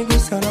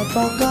 Ukinigusa na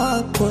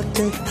paga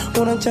kote,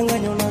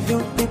 unachanganya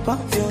unavyonipa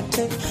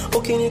vyote.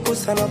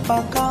 Ukinigusa na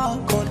paga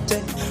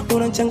kote,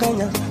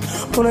 unachanganya.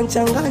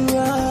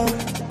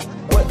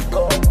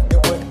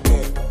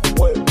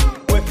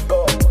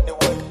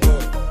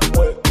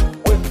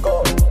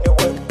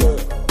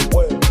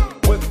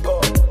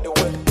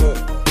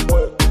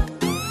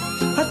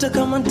 Hata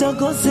kama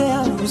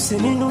ntakosea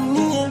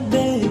usininunie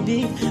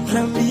baby,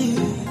 nambie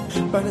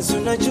bana, si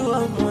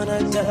unajua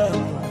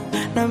mwanadamu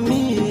na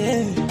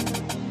mie.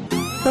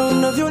 Na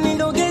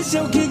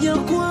unavyonidogesha ukija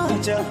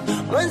kuacha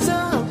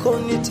mwenzako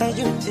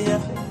nitajutia.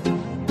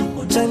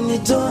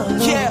 Utanitoa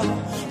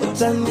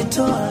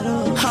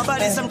roho.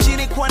 Habari za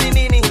mjini kwani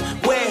nini?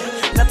 We,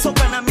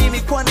 natoka na mimi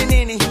kwani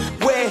nini?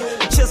 We,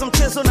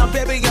 mchezo na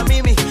bebe ya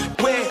mimi.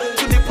 We,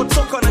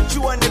 tulipotoka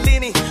najua ni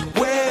lini.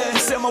 We,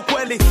 sema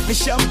kweli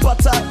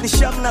nishampata,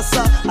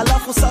 nishamnasa.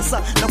 Alafu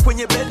sasa na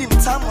kwenye bedi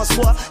mtamu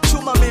aswa.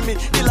 Chuma mimi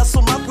ila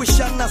sumaku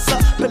ishanasa.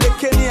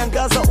 Pelekeni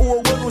angaza uo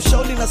wenu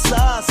ushauli na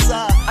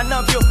sasa.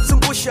 Anavyo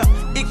zungusha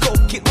iko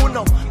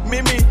kiuno.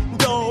 Mimi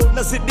ndo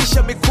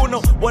nazidisha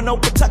mikuno.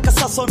 Wanaopotaka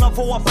sasa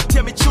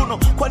wanavyowapatia michuno.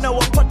 Kwana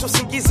wapata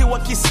usingizi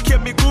wakisikia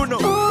miguno.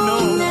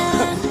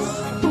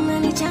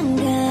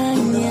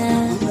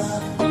 Unanichanganya,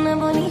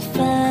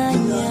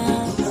 unavyonifanya.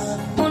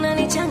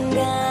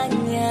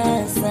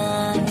 Unanichanganya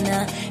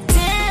sana.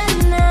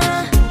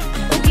 Tena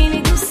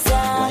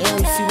ukinigusa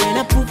usiwe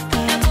na pupa,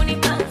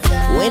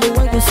 wewe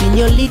wangu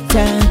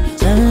sinyorita.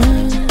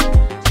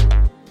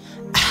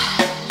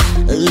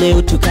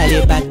 Leo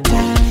tukale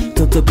bata,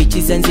 Toto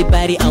bichi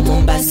Zanzibari au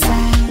Mombasa.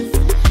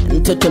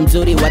 Mtoto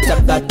mzuri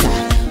watapata,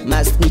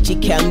 masnichi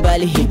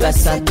kambali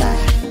hibasata.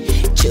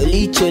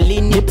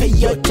 Choli nipe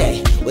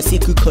yote,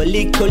 wasiku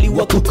koli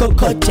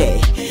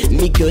wakukokote.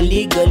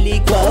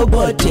 Migoli kwa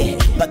obote,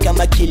 paka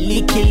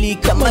makili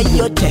kama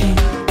yote.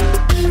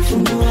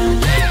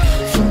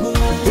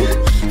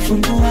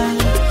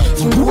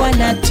 Fungua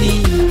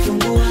nati,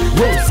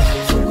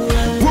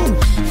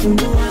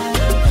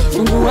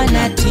 fungua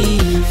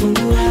nati,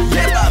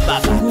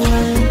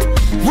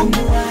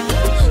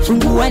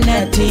 fungua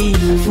nati,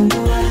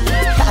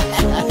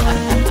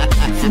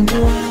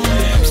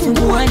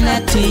 fungua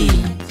nati.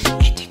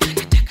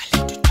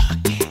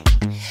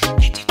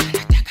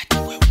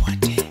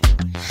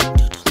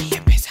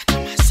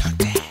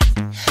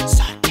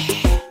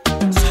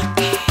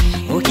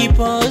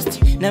 Ukipost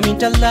na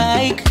mita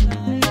like,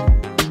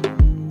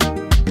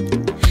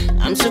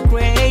 I'm so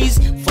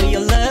crazy for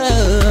your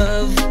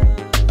love.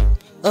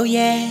 Oh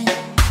yeah.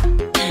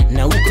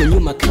 Na uko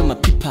nyuma kama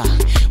pipa,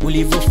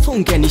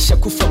 ulivofunga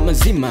nishakufa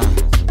mazima.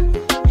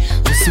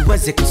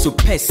 Usiwaze kuhusu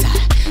pesa,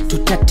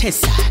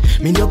 tutatesa,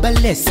 mindo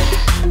balesa.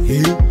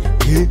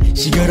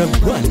 She got a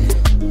one,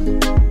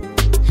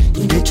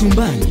 inge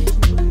chumbani,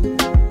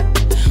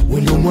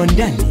 wendo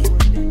mwandani.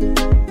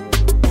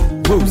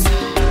 Woza.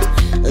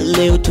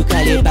 Leo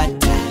tukale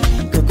bata,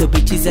 koko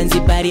bichi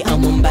Zanzibari au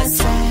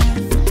Mombasa.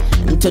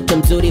 Mtoto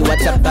mzuri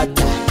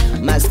watapata,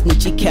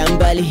 masnichi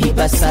kambali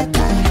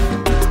hibasata.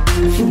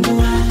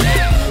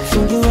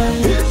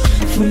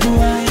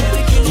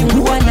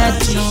 Fungua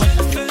nati.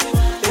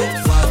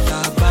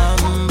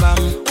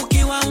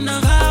 Ukiwa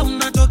unavaa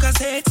unatoka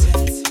set,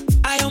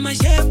 ayo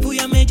mashepu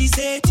ya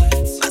mediseti.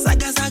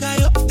 Masaga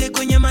yote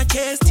kwenye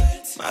machest.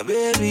 My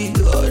baby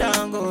go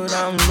down low.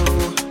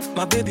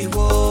 My baby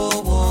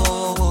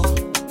whoa.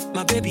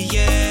 My baby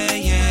yeah.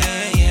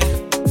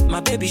 My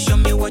baby show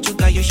me what you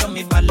got, you show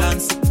me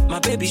balance. My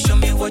baby show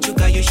me what you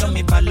got, you show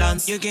me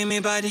balance. You give me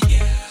body,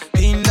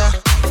 pinda.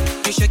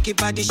 You shake your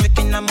body,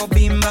 shaking na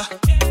mobimba.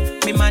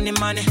 Me money,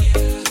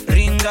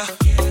 ringa.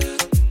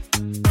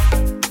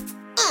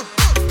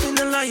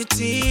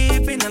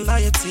 Been a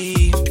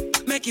loyalty.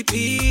 Make it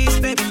peace,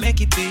 baby,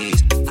 make it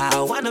peace. I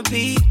wanna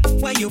be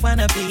where you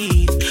wanna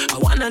be. I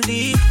wanna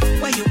live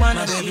where you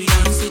wanna be.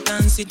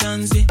 Dance.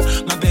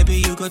 My baby,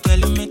 you go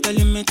telling me.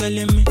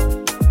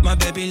 My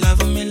baby,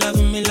 love me.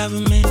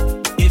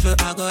 If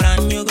I go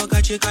run, you go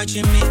catch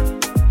me.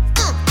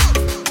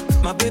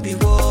 My baby,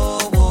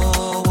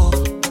 whoa.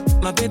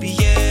 My baby,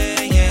 yeah.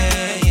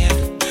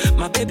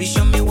 My baby,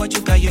 show me what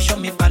you got, you show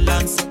me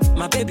balance.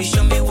 My baby,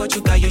 show me what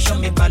you got, you show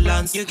me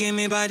balance. You give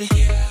me body,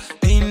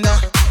 pinda.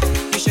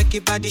 You shake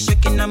your body,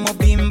 shaking na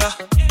mobimba.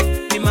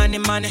 Me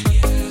money,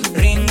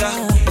 ringa.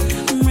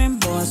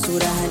 Mrembo wa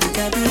sura hadi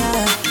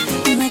tabia,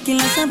 una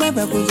kila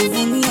sababu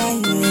kujivunia.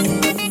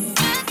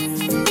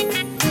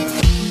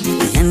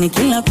 yani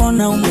kila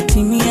kona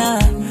umetimia.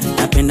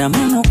 Napenda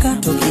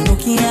manukato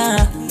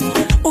kinukia,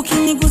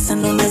 ukinigusa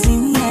ndo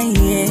nazimia,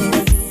 yeah.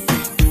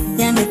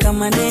 Yani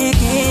kama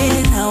ndege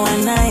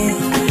hawanaye,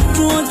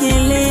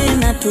 tuogelee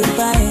na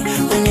tupae,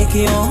 kwenye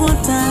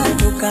kiota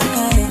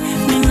tukakae,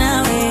 mimi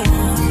nawe.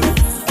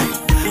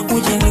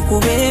 Uje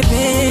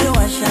nikubebe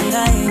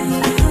washangae,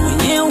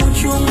 mwenye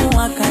uchungu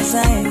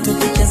wakazae,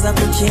 tukicheza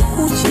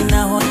kuchekuchi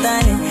na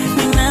hodare,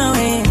 mimi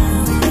nawe.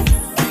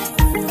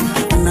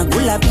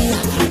 Unakula bia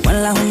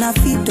wala huna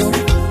fito,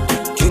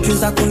 chuchu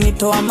za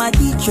kunitoa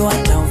majicho,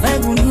 hata uvae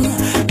gunia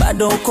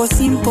bado uko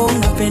simple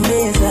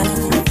unapendeza.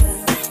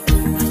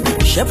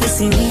 Shepu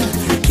sinia,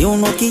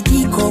 kiuno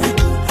kijiko,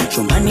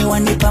 chumbani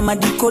wanipa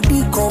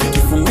madikodiko,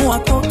 kifungua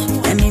koki,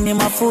 yani ni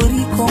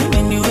mafuriko,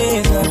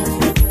 umeniweza.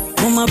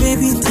 Oh my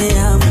baby te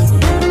amo,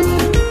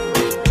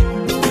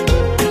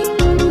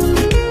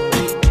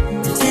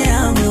 te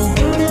amo.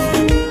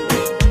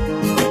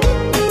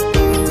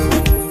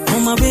 Oh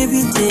my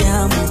baby te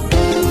amo,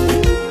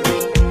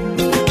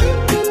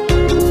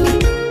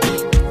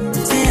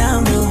 te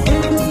amo.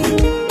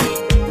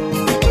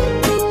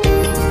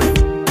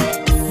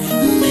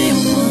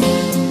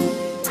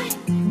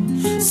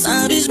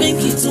 Sabes bem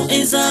que tu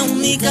és a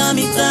única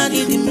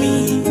metade de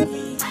mim,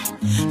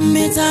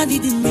 metade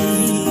de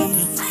mim.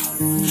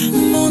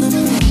 Mon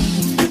amour,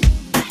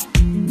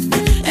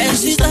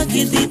 és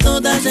destaque de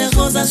todas as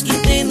rosas que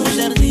tem no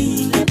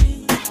jardim,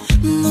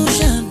 no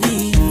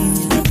jardim.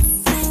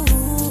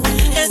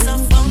 Essa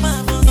forma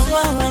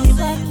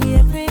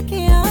Nibaki peke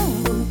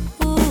yangu,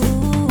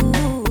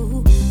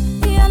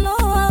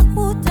 yaloa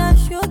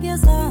kutashoga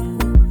zangu,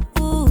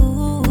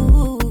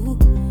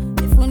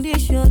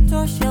 nifundisho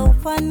tosha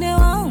upande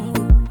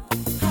wangu.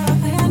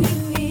 Haraka ya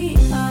nini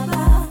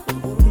baba,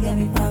 kurudia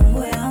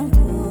mipango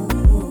yangu,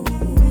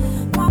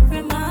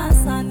 mapema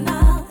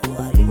sana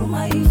kuharibu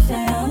maisha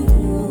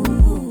yangu.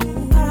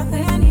 Haraka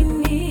ya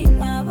nini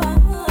baba,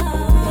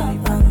 kurudia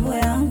mipango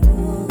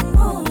yangu,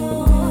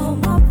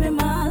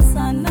 mapema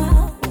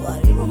sana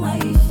kuharibu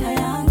maisha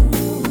yangu.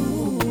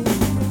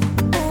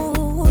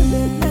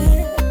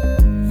 Lele,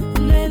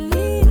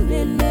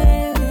 lele,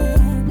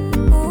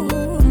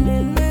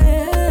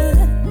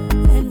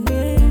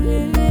 lele,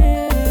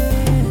 lele.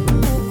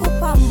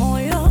 Kukupa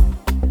moyo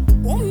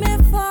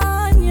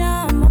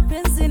umefanya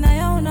mapenzi na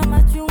yaona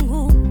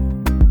machungu,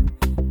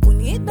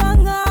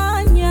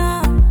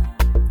 kunidanganya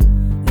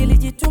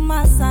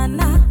nilijituma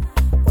sana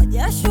kwa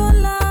jasho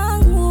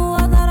langu,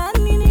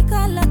 hadharani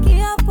nikala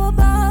kiapo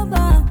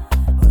baba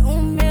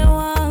mume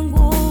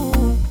wangu.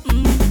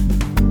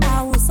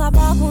 Au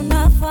sababu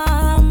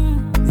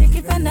nafahamu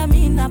nikipenda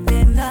mimi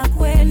napenda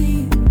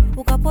kweli,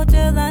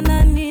 ukapoteza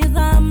na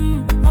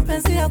nidhamu,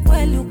 mapenzi ya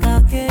kweli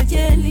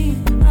ukakejeli.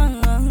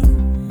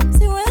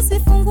 Siwezi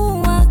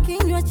fungua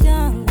kinywa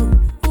changu,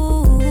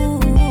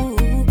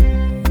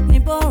 ni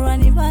bora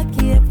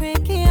nibakie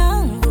peke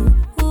yangu,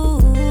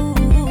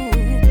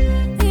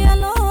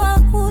 yaloa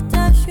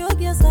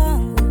kutashoga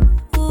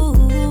zangu,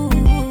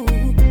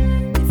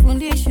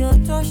 nifundisho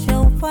tosha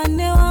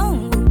upande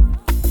wangu.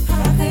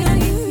 Haraka ya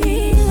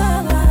nini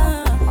baba,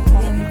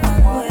 ya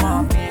mipango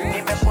yangu.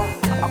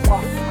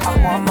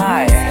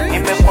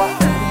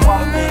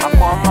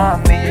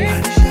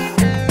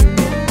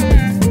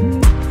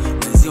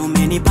 Mwezi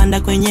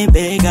umenipanda kwenye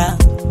bega,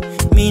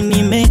 mimi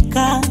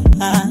nimekaa,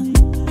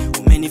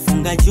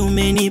 umenifunga juu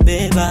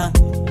umenibeba,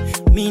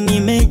 mimi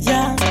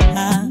nimejaa,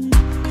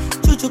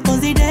 chuchu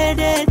konzi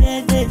dede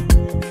dede,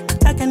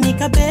 nataka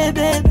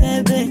nikabebe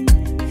bebe,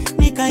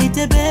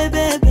 nikaite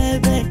bebe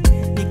bebe,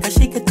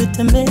 nikashike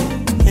tutembe,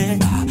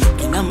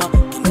 kinama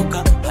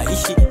kinuka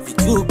haishi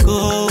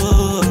vituko,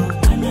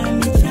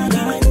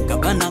 ananichanganya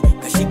kabana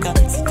kashika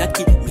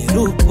sitaki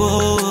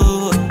miruko,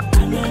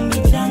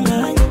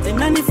 ananichanganya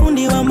tena ni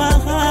fundi wa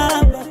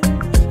mahaba,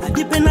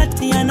 hadi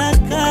penati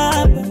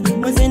anakaba,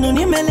 mwenzenu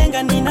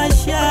nimelenga nina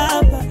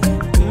shaba,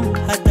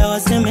 hata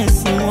waseme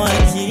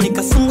simwaji,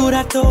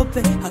 nikasungura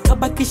tope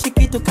akabakishi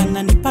kitu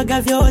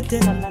kananipaga vyote,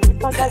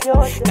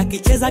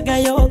 kakicheza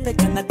gayope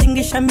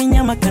kanatingisha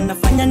minyama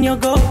kanafanya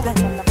niogope,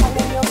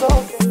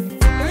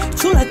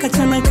 chula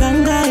kachana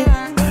kangae,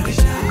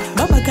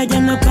 baba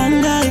kajana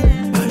pangae,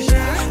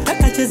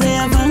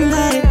 kakachezea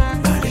vangae,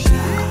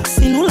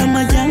 sinula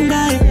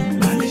majangae,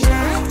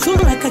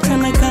 chula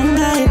kachana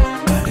kangae,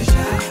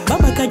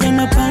 baba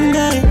kajana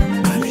pangae,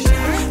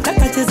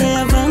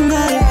 kakachezea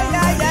vangae,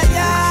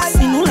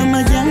 sinula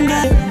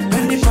majangae.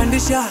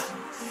 Nipandisha,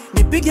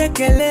 nipige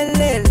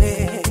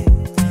kelelele,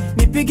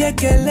 nipige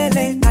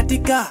kelele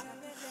katika,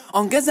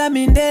 ongeza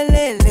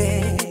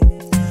mindelele,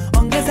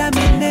 ongeza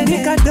mindelele.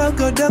 Nika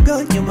dogo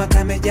dogo nyuma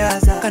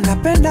kamejaza,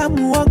 kanapenda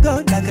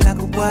muogo dagala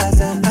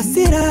kubwaza,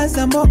 asira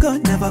za mogo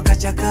navo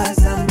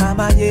kachakaza,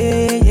 mama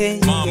ye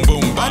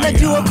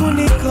anajua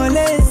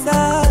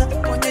kunikoleza,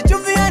 kwenye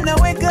chumvi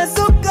anaweka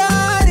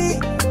sukari,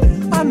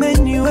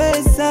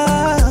 ameniweza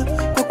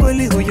kwa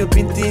kweli huyo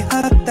binti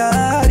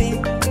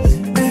hatari.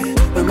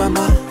 We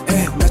mama,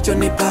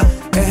 unachonipa,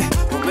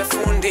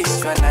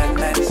 umefundishwa na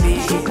nani?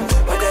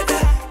 Wadada,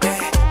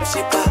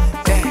 mshipa,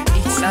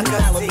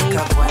 unakazika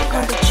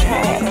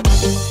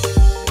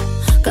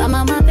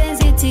Kama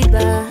mapenzi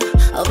tiba,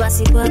 au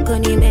basi kwako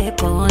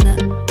nimepona.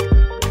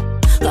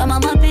 Kama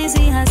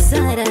mapenzi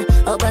hasara,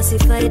 au basi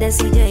faida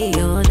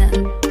sijaiona.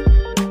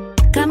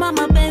 Kama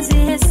mapenzi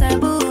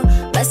hesabu,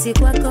 basi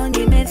kwako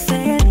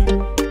nimefeli.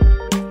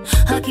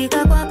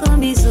 Hakika kwako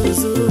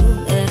mizuzu,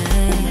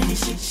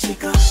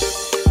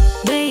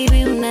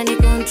 Baby unani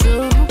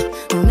control,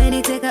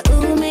 umeniteka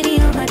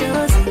umeni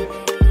overdose.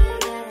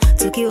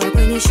 Tukiwa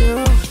kwenye show,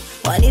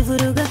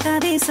 walivuruga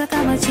kabisa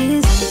kama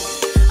chizi.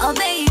 Oh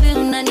baby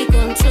unani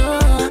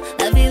control,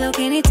 na vile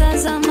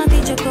ukinitazama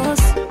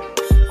kichokozi.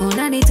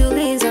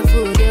 Unanituliza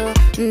fujo,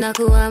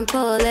 nakuwa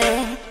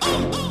mpole.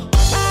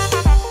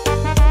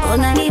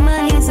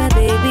 Unanimaliza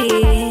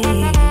baby,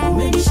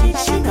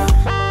 umenishika.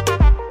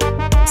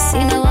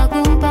 Sina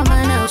wakumpa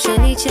mana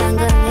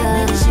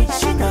ushanichanganya,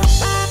 umenishika.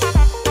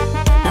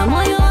 Na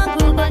moyo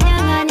wangu uko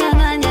nyanga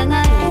nyanga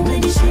nyanga,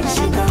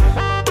 umenishika.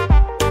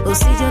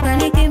 Usije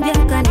ukanikimbia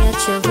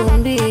ukaniacha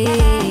vumbi,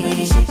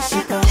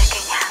 umenishika.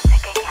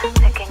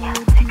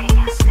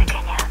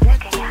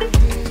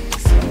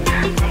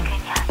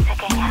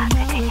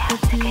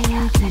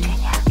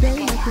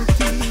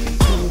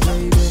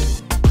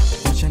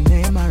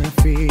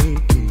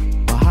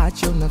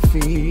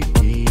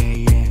 Unafiki,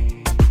 yeah, yeah.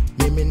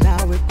 Mimi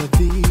nawe kwa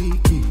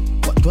dhiki,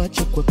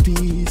 watuache kwa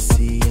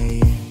pisi, yeah,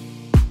 yeah.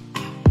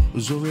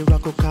 Uzuri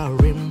wako ka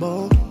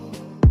rimbo,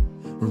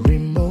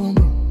 rimbo,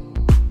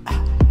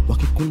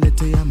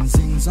 wakikuletea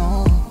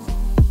mazinzo,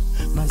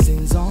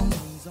 mazinzo.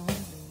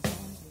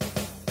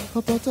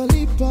 Popote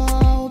lipo,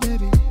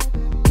 baby,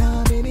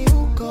 nami ni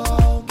uko,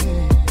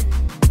 okay.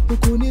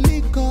 Huku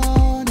niliko,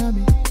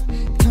 nami,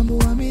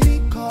 tambua mi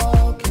niko,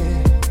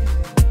 okay.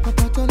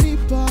 Popote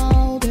lipo,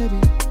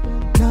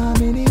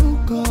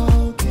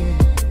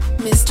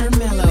 Mr.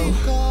 Mellow.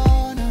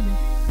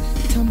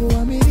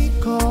 Tambua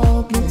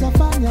miriko,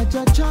 nitafanya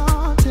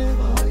chochote,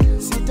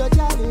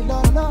 sitojali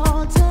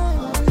lolote,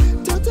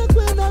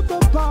 tutakwenda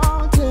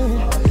popote,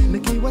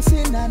 nikiwa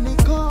sina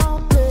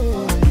nikope,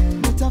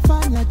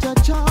 nitafanya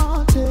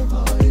chochote,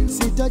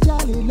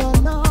 sitojali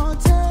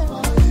lolote,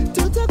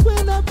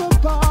 tutakwenda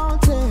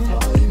popote,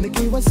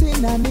 nikiwa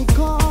sina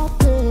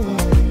nikope.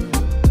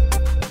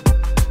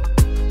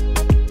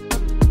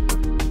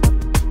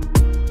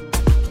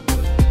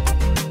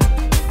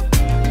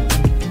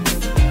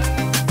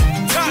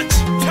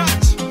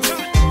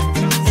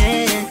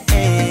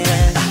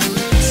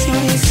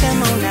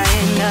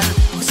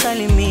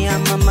 Salimia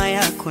mama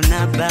yako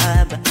na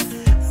baba,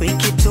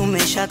 wiki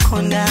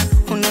tumeshakonda,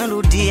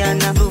 unarudia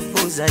na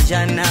harufu za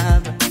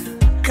janaba.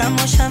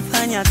 Kama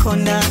ushafanya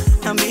konda,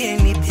 ambie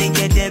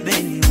nipige debe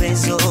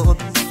niwezo,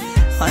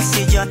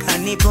 wasijua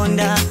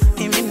kanibonda,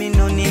 mimi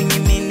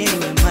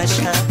niwe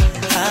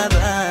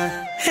mashahaba.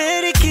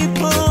 Heri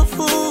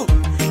kipofu,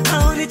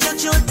 haoni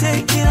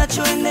chochote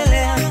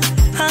kinachoendelea,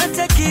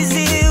 hata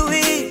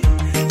kiziwi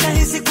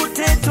nahisi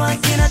kutetwa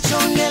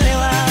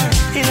kinachoongelewa.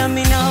 Ila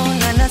mimi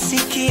naona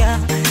nasikia,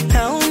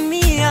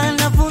 naumia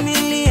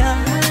navumilia,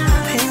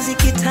 penzi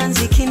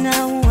kitanzi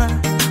kinaua,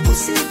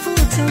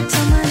 usifute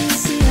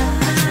utamalizia.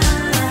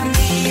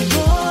 Ni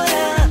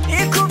bora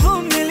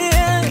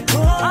ikuvumilie,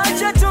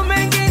 acha tu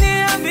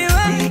mengine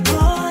ambiwe. Ni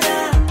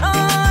bora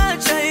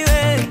acha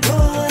iwe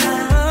bora.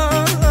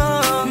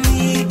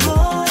 Ni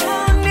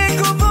bora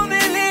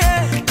nikuvumilie,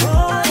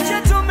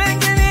 acha tu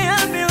mengine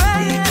ambiwe.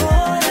 Ni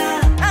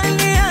bora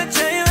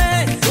aniacha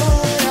iwe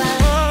bora.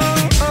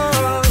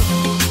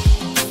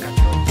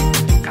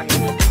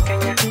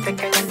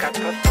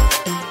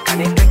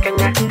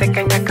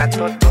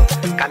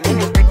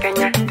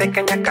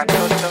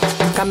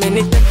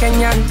 Kamini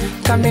tekenya,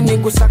 kamini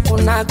gusa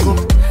kunako,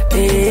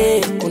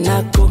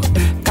 kunako.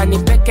 Kani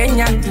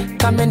pekenya,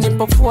 kamini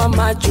pofua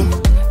macho,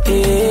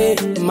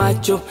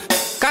 macho.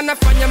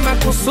 Kanafanya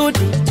makusudi,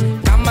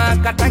 kama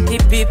kataki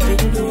pipi.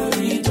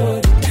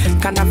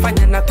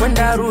 Kanafanya na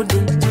kwenda rudi,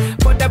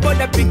 boda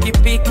boda piki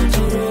piki.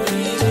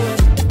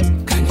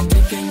 Kani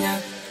tekenya,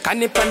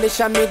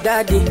 kanipandisha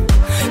midadi,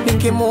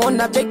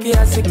 nikimuona beki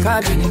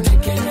asikadi.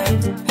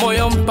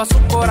 Moyo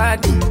mpasuko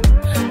radi,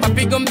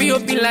 mapigo mbio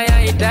bila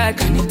ya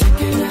idadi.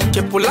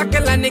 Chepu lake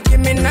la Nicki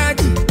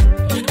Minaj,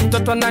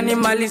 mtoto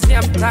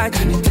ananimalizia mtaji.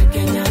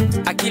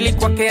 Akili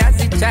kwake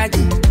hazichaji,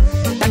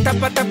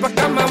 tatapatapa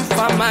kama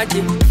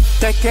mfamaji.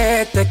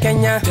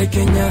 Tekenya,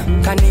 tekenya,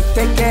 kani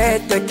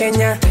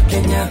tekenya,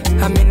 tekenya.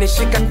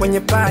 Amenishika kwenye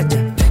paja,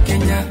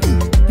 tekenya,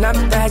 na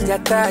mtaja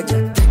taja,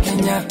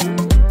 tekenya.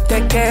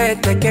 Tekenya,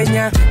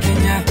 tekenya,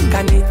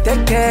 kani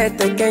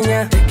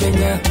tekenya,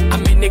 tekenya.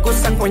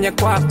 Amenigusa kwenye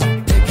kwapa,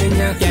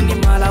 tekenya, yani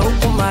mara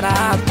huku mara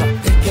hapa,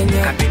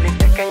 tekenya. Kamini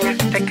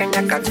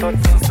tekenya katoto,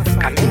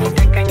 kamini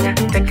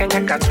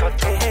tekenya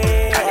katoto,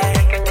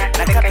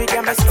 kani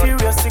tekenya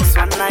mysterious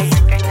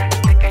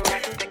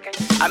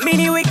 619.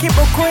 Amini wiki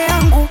boko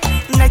yangu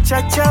na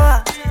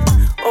chachawa,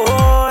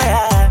 oh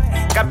yeah.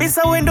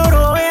 Kabisa wendo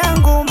roho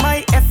yangu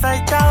my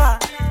Eiffel Tower,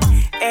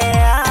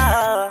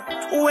 yeah.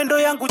 Uendo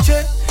yangu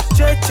che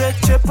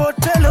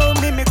potelo.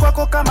 Mimi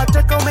kwako kama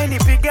teka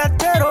umenipiga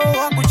tero.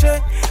 Wangu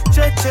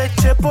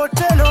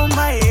potelo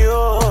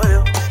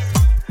mayoyo.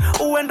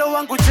 Uendo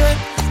wangu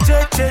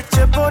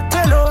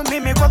potelo.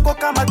 Mimi kwako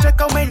kama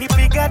teka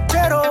umenipiga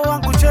tero.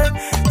 Wangu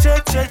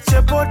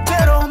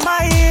potelo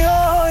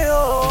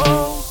mayoyo.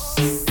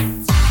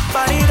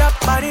 Barira,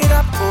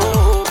 barira,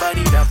 po,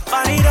 barira,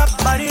 barira,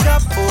 barira,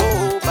 po,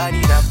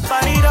 barira,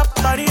 barira,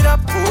 barira,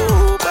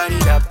 po,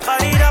 barira,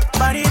 barira,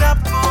 barira,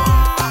 po,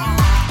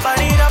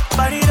 barira,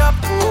 barira,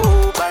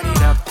 po,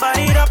 barira,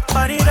 barira,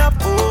 barira,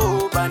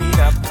 po,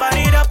 barira,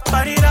 barira,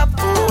 barira,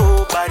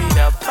 po,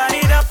 barira,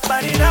 barira,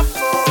 barira,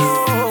 po.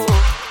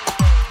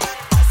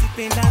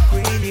 Sipenda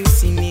kweli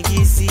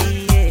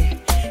usinigizie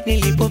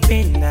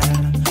nilipopenda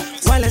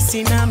wala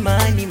sina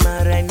mani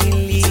mara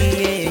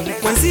nilie.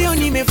 Mwanzio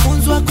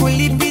nimefunzwa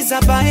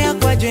kulipiza baya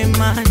kwa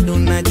jema, ndo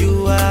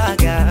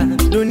najuaga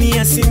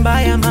dunia si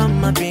mbaya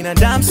mama,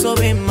 binadamu so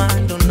wema,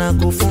 ndo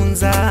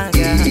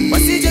nakufunzaga.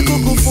 Wasije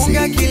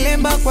kukufunga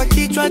kilemba kwa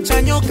kichwa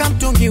cha nyoka,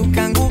 mtungi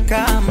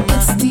ukanguka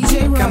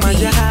kama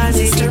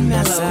jahazi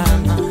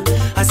linazama.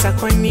 Hasa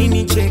kwa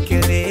nini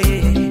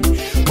chekele,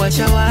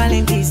 wacha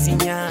wale ndizi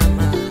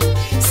nyama,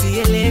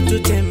 siele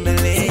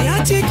tutembele.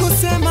 Siachi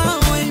kusema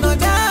wendo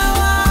dawa.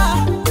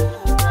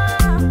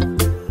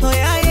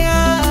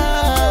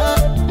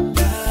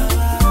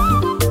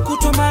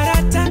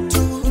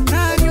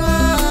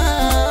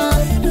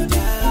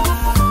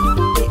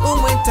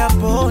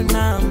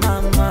 Bona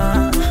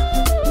mama,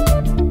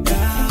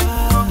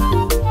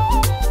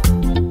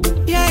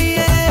 yeah,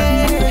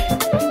 yeah.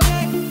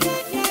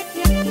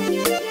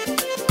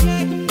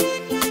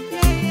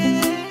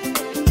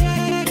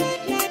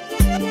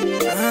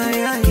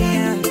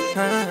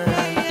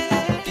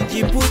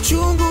 Jibu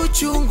chungu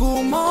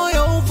chungu,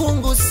 moyo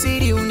uvungu,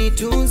 siri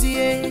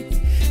unitunzie.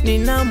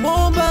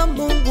 Ninamwomba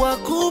Mungu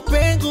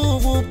akupe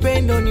nguvu,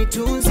 upendo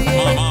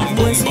nitunzie.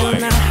 Mwezi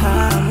una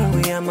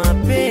hamu ya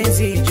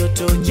mapenzi,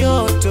 joto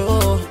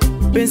joto,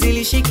 penzi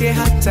lishike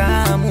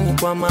hatamu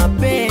kwa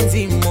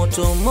mapenzi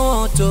moto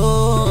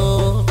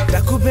moto.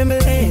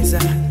 Takubembeleza,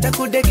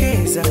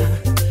 takudekeza,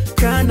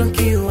 kando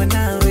kiwa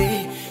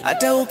nawe.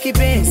 Hata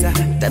ukibeza,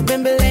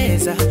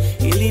 tabembeleza,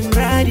 ili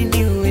mradi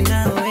niwe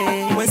nawe.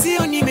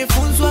 Mwezio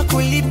nimefunzwa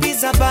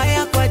kulipiza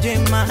baya kwa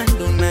jema,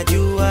 ndo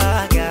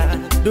najuaga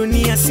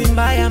dunia si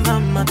mbaya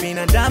mama,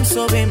 binadamu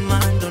so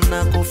wema, ndo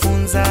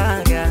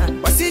nakufunzaga.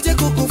 Wasije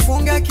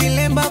kukufunga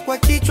kilemba kwa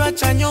kichwa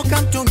cha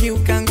nyoka, mtungi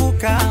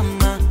ukanguka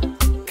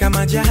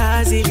kama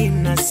jahazi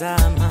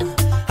linazama.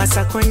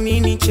 Hasa kwa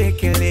nini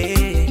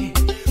chekele,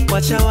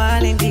 wacha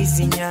wale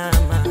ndizi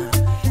nyama,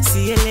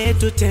 siele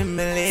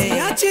tutembele.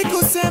 Siachi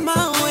kusema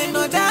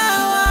wendo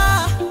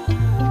dawa,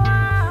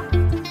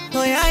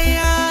 oh yeah,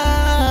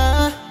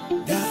 yeah.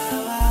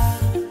 Dawa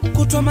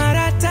kutwa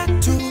mara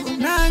tatu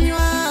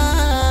nanywa,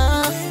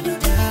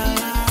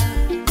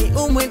 ni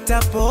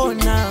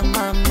umwetapona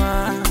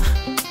mama.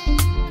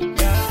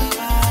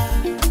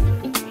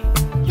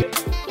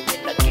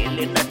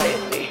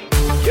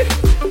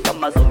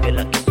 Kama zombi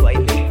la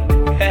Kiswahili,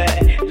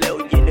 leo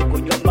jini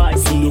kunywa maji.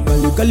 Sindo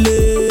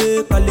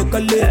kale kale kale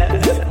kale,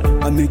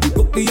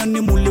 amejikoki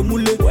yani mule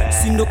mule.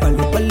 Sindo kale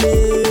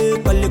kale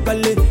kale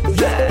kale,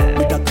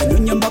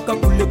 nitakanyonya mpaka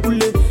kule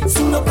kule.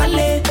 Sindo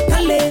kale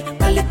kale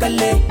kale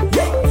kale,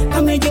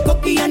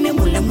 amejikoki yani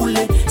mule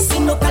mule.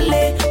 Sindo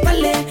kale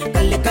kale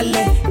kale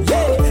kale,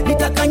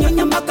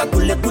 nitakanyonya mpaka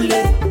kule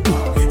kule.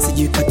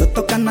 Sijui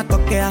katoto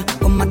kanatokea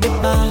kwa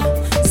madeba,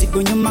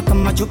 siku nyuma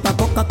kama chupa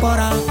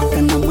Coca-Cola,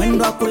 kana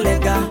mwendo wa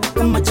kulega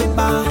kama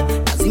cheba,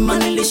 lazima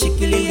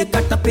nilishikilie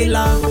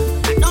katapila.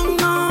 Don't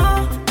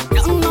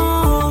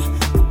know,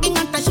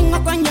 ingatashinga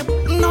kwenye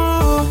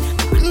no,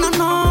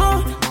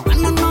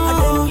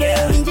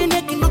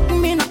 injini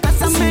kinokumi na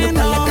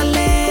kasameno.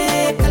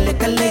 Kale kale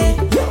kale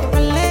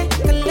kale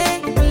kale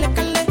kale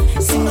kale,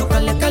 sino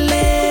kale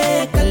kale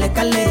kale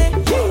kale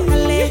kale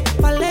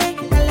kale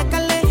kale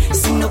kale,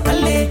 sino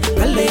kale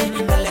kale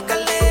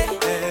kale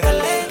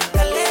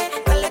kale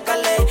kale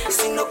kale,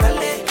 sino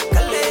kale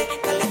kale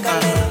kale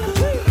kale.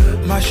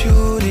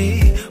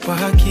 Mashuhuri wa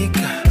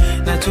hakika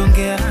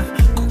natongea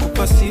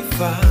kukupa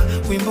sifa,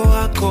 wimbo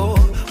wako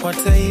wa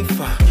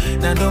taifa,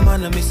 na ndo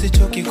maana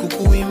misichoki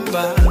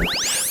kukuimba.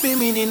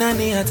 Mimi ni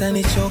nani hata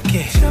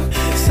nichoke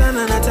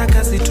sana,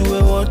 nataka situwe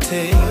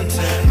wote.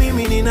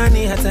 Mimi ni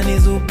nani hata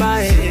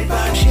nizubae,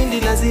 shindi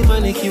lazima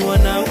nikiwa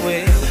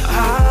nawe.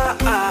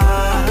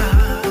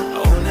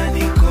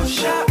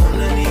 Unanikosha,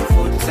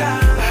 unanivuta,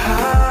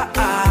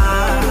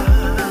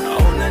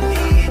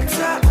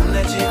 unaniita,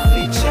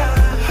 unajificha.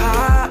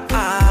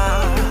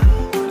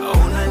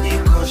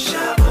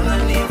 Unanikosha,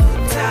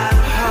 unanivuta,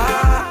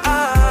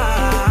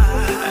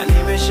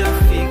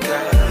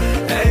 nimeshafika.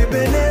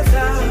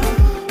 Ebeleza,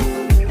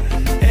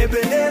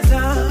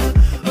 ebeleza,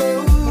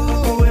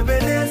 oh,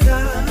 ebeleza,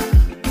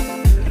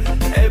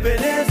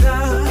 ebeleza,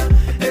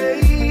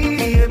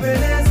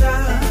 ebeleza,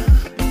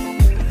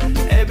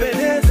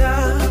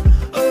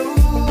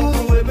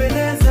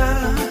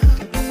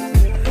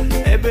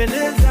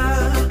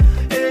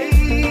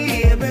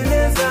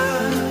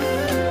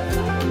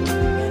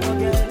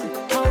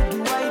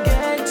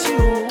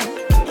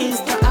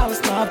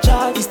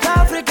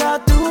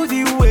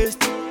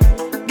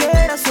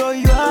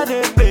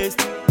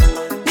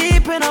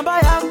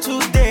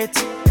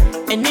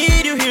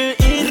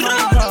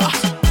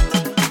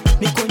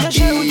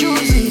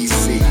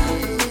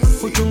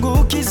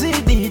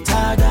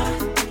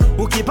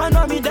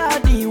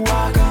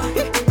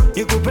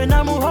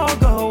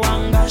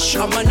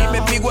 kama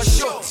nimepigwa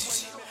shot,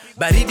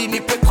 baridi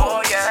nipe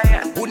coat,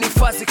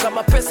 unifazi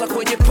kama pesa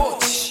kwenye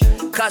pochi,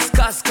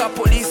 kas ka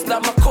polisi na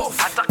makofi,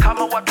 hata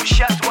kama watu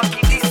shati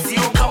wakidisi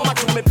kama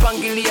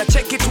tumepangilia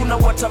cheki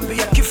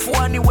tunawatambia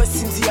kifuani,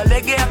 wesinzia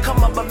legea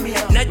kama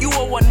bamia, najua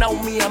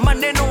wanaumia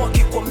maneno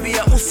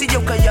wakikwambia, usije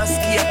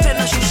ukayasikia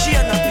tena,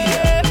 shishia na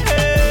bia.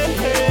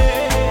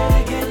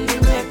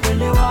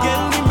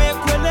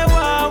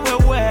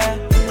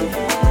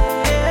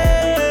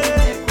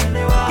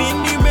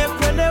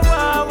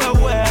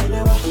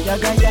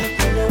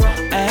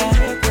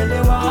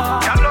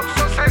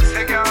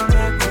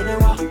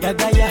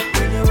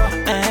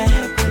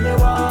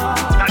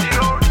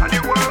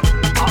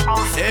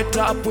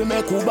 Setup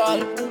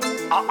imekubali,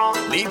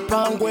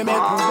 mipango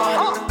imekubali,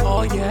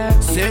 oh yeah.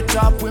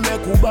 Setup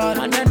imekubali,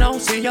 maneno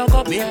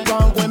usiyogope,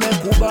 mipango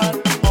imekubali,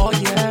 oh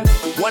yeah.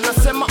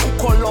 Wanasema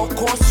uko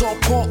loko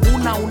soko,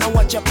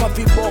 unawachapa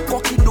viboko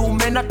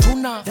kidume na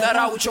tuna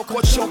dharau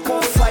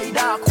chokochoko,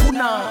 faida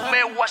hakuna,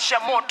 umewasha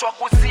moto wa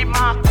kuzima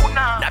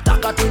hakuna.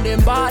 Nataka twende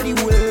mbali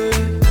we,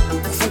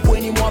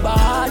 ufukweni mwa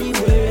bahari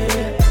we,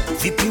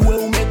 vipi we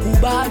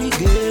umekubali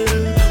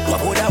girl, kwa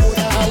boda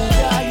boda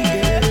haujali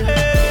girl.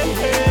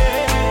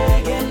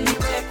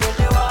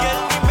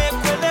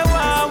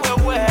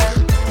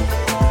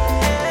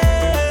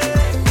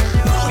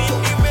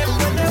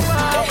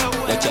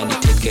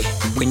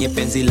 Kwenye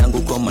penzi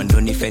langu kwa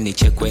mando nife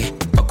nichekwe,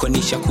 wako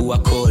nisha kuwa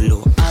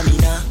kolo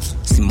Amina,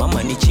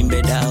 simama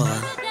nichimbe dawa,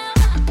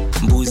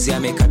 mbuzi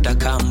amekata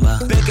kamba,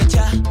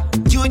 pekecha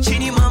juu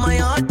chini mama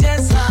yote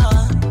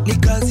sawa, ni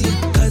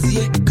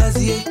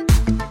kazie,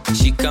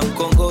 shika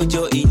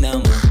mkongojo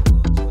inama,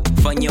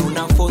 fanya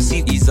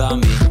unafosi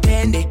izame,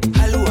 tende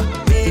halua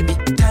baby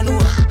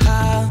tanua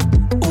ha,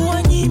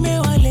 uwanyime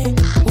wale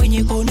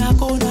wenye kona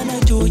na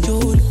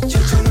jojo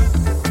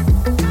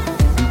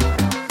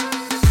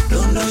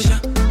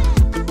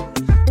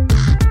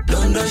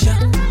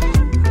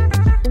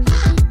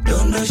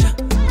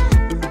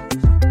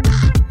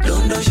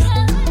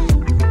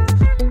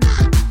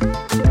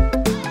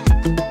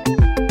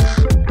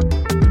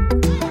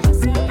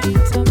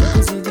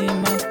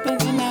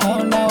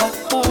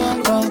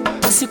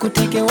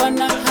Kuteke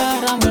wana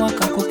haramu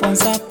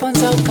wakakuponza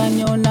ponza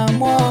ukanyona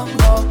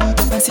mwongo,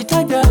 basi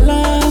taja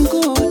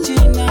langu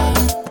jina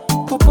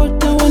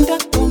popote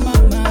wendako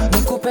mama,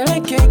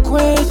 nikupeleke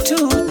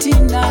kwetu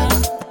tina,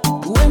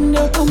 uende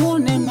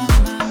ukamune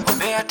mama,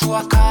 ombea tu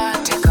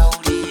wakate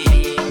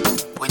kauli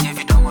wenye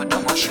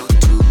vidomodomo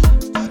shutu,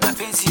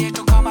 mapenzi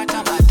yetu kama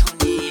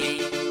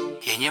tamatuni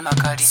yenye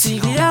makali,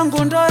 siri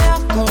yangu ndo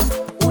yako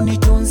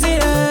unitunzie,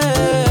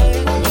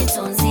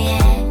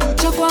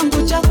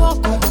 kwangu cha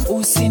kwako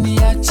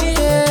usiniachie,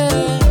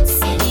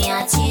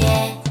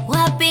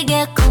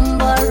 wapige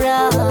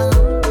kumbora,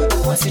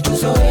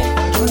 wasituzoe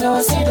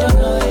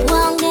tunawasidonoe,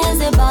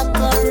 waongeze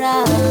bakora,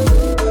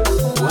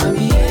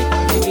 waambie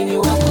mimi ni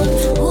wako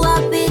tu,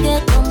 wapige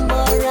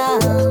kumbora,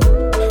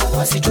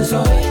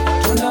 wasituzoe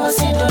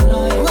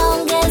tunawasidonoe,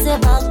 waongeze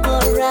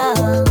bakora,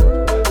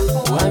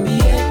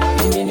 waambie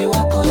mimi ni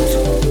wako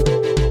tu.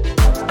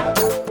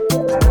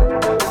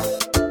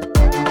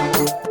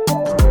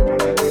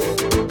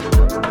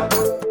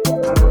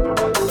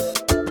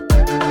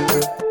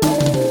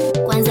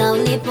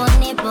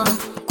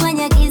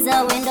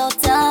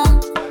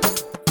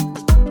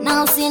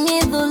 na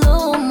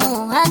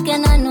usinidhulumu, hake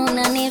na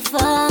nuna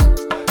nifa,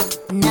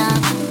 na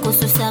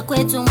kususa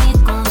kwetu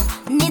mwiko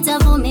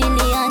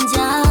nitavumilia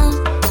njaa,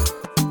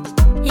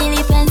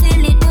 hili penzi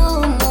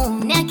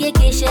lidumu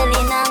nihakikishe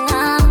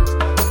linang'aa,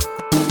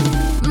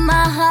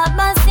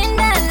 mahaba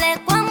sindele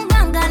kwa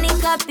mganga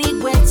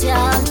nikapigwe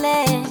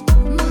chale,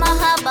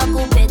 mahaba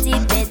kupeti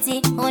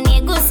peti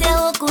uniguse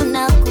huku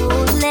na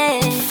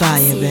kule,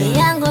 siri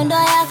yangu ndo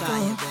yako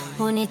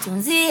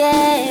unitunzie,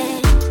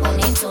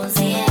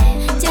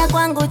 cha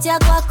kwangu cha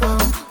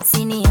kwako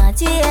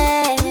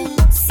siniachie,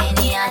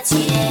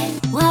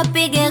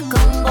 wapige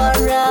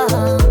kombora,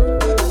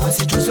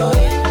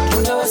 wasituzoe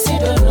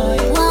tunawasidonoe,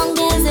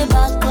 waongeze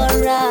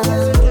bakora,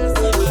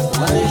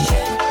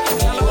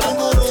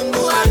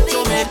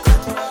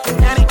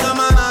 yani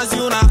kama nazi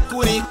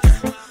unakunika,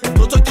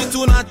 toto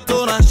kitu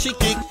natona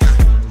shikika,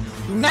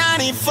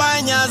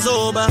 nanifanya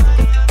zoba,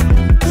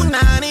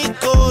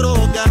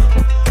 unanikoroga,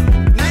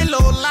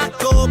 nailola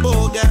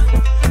koboga,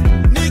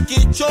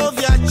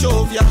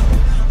 nikichovya,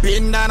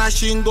 pinda na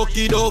shingo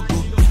kidogo,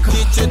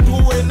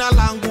 kichetuwe na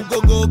langu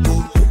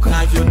gogogo,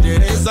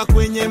 navyotereza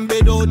kwenye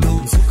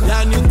mbedodo,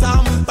 yani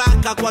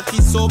utampaka kwa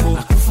kisogo,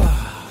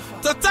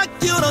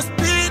 tataki uno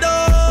speedo,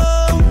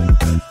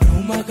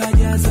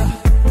 umagajaza,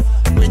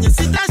 kwenye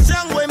sita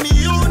shangwe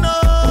miuno,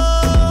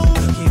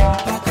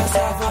 kimpaka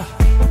sava,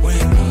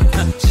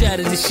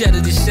 Shut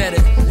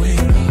it.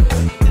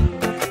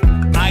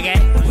 Okay.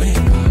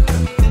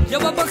 Yo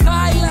baba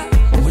Kyla.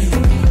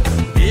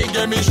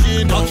 Ige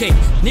mishindo. Okay,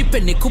 nipe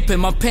nipe nikupe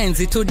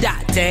mapenzi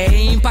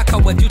tudate mpaka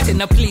wajute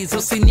na please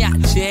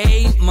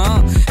usiniache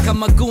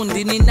kama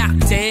gundi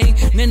ninate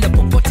nenda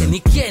popote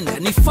nikienda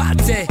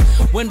nifate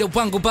wende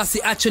wangu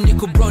basi acho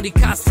niku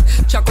broadcast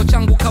chako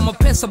changu kama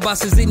pesa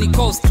basi zini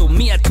cost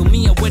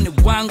tumia wende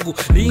wangu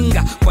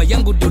ringa kwa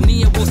yangu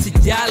dunia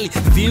usijali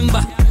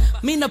vimba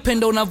mi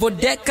napenda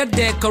unavodeka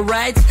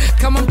right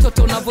kama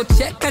mtoto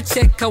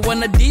unavocheka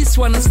wana dis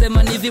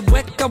wanasema ni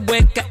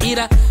viweka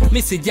ila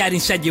mi sijari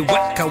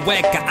nshajiweka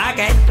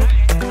okay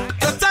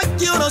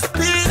Tataki uno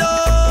speedo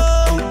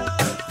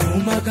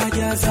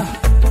Umakajaza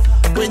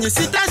Kwenye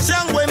sita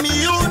shangwe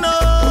miuno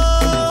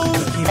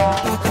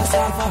Kimpaka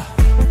sava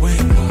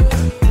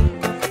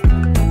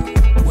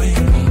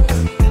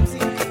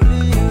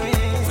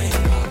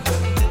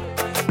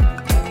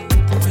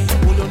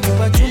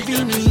Ulonipa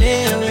chumvi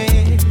nilewe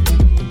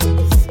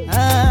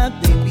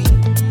baby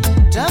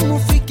tamu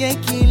fike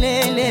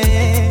kilele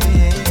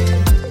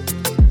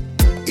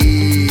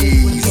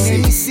Wengine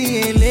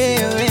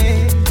nisielewe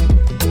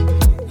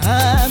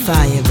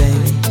Fire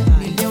baby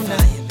niliona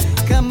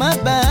kama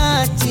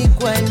bahati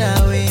kwa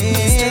nawe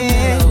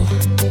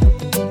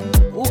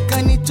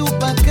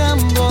ukanitupa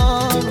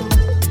kambo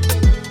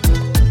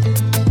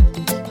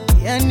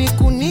yani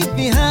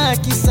kunipi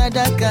haki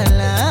sadaka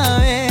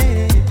lawe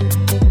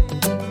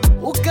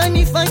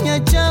ukanifanya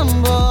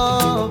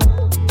jambo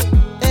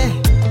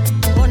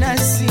ona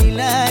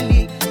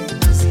silali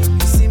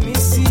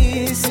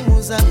simisi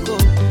simu zako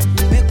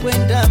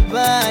umekwenda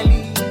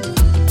mbali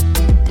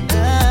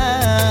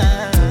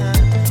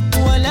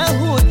wala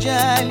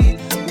hujali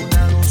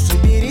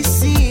unasubiri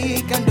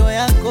si kando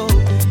yako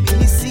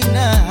mimi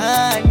sina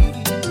hali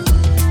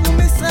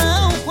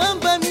umesahau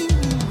kwamba mimi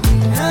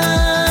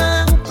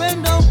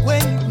upendo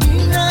kweli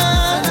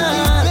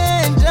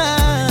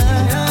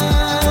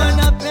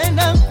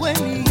wanapenda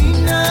kweli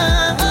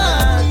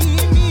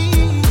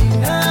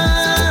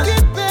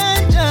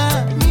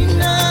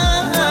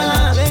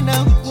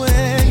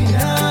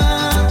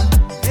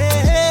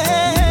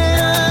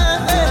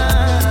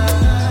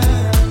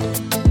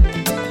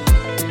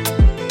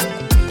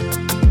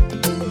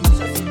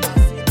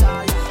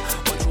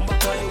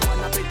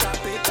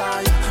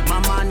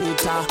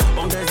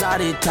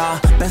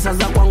pesa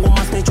za kwangu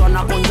masnichwa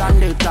na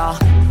kunjandita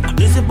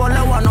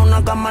nisipolewa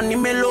naona kama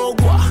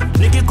nimelogwa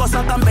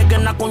nikikosa kambege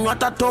na kunywa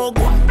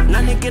tatogwa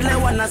na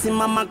nikilewa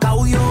nasimama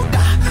kauyoga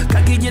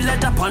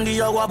kakijileta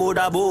pandia wa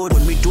bodaboda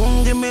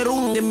mitungi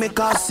mirungi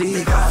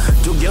mikasi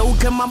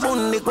tugeuke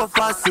mabundi kwa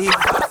fasi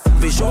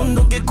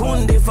vishundu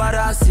kikundi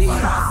farasi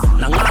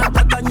na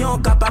ngata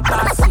kanyoka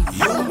papasi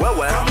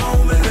wewe kama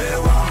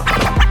umelewa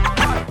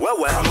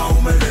wewe kama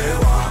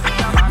umelewa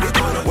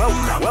wewe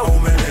kama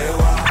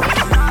umelewa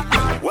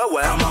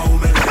wewe kama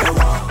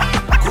umelewa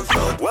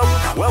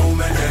wewe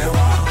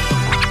umelewa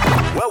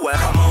wewe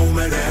kama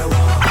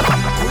umelewa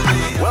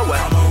wewe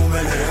kama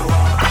umelewa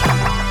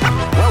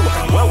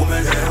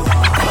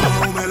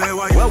wewe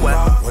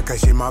umelewa weka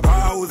heshima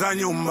bau za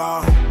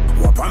nyumba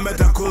wapambe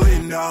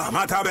takulinda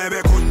mata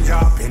bebe kunja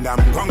pinda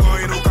mgongo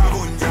inuka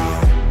vunja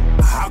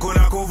hakuna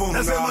kuvunga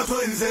nasema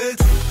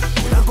twenzetu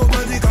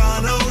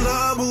unakopatikana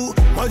ulabu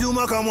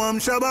majuma kama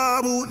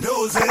mshababu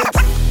ndo zetu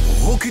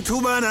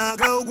ukitubana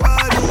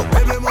kaugwadu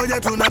bebe moja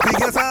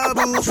tunapiga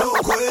sabu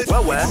choko etu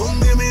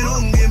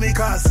mirungi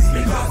mikasi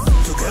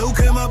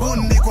tukeuke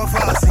mabundi kwa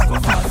fasi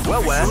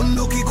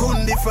sundu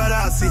kikundi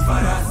farasi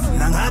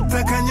na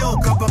ngata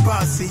kanyoka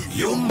papasi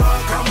yumba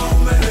kama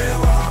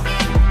umelewa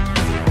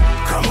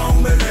kama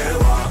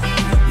umelewa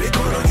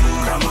mikono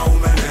juu kama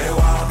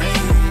umelewa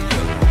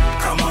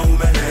kama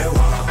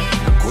umelewa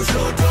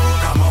kushoto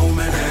kama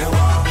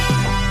umelewa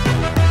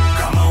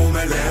kama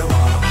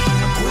umelewa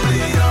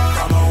kulia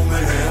kama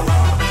umelewa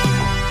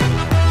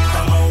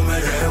kama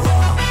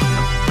umelewa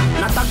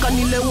nataka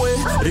nilewe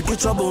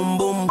rikichwa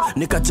bombom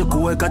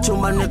nikachukue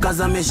kachumba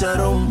nikazamisha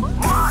rum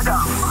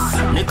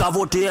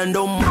nikavutie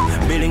ndum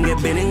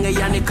bilinge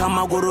yani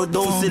kama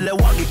gurudum zile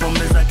wagi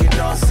pombe za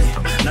kidosi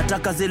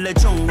nataka zile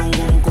chungu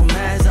ngumu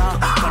kumeza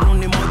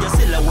kanuni moja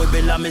zile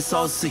webela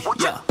misosi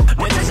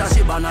Nitesha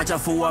shiba na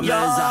chafua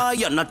meza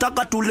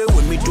nataka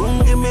tulewe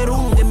mitungi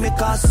mirungi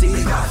mikasi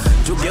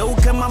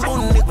tugeuke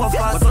mabundi kwa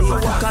fasi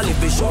wakali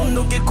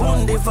vishundu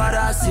kikundi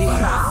farasi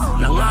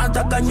na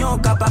ngata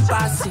kanyoka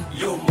papasi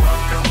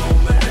kama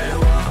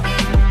umelewa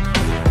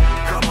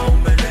kama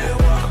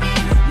umelewa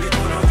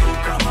mikono juu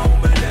kama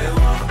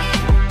umelewa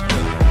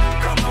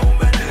kama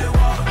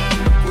umelewa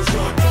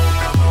kushoto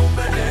kama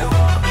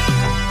umelewa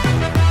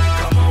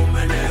kama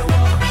umelewa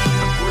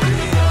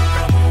kulia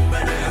kama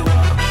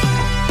umelewa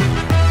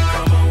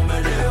kama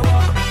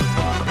umelewa.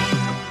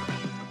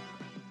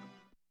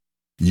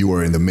 You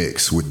are in the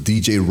mix with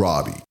DJ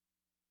Robbie.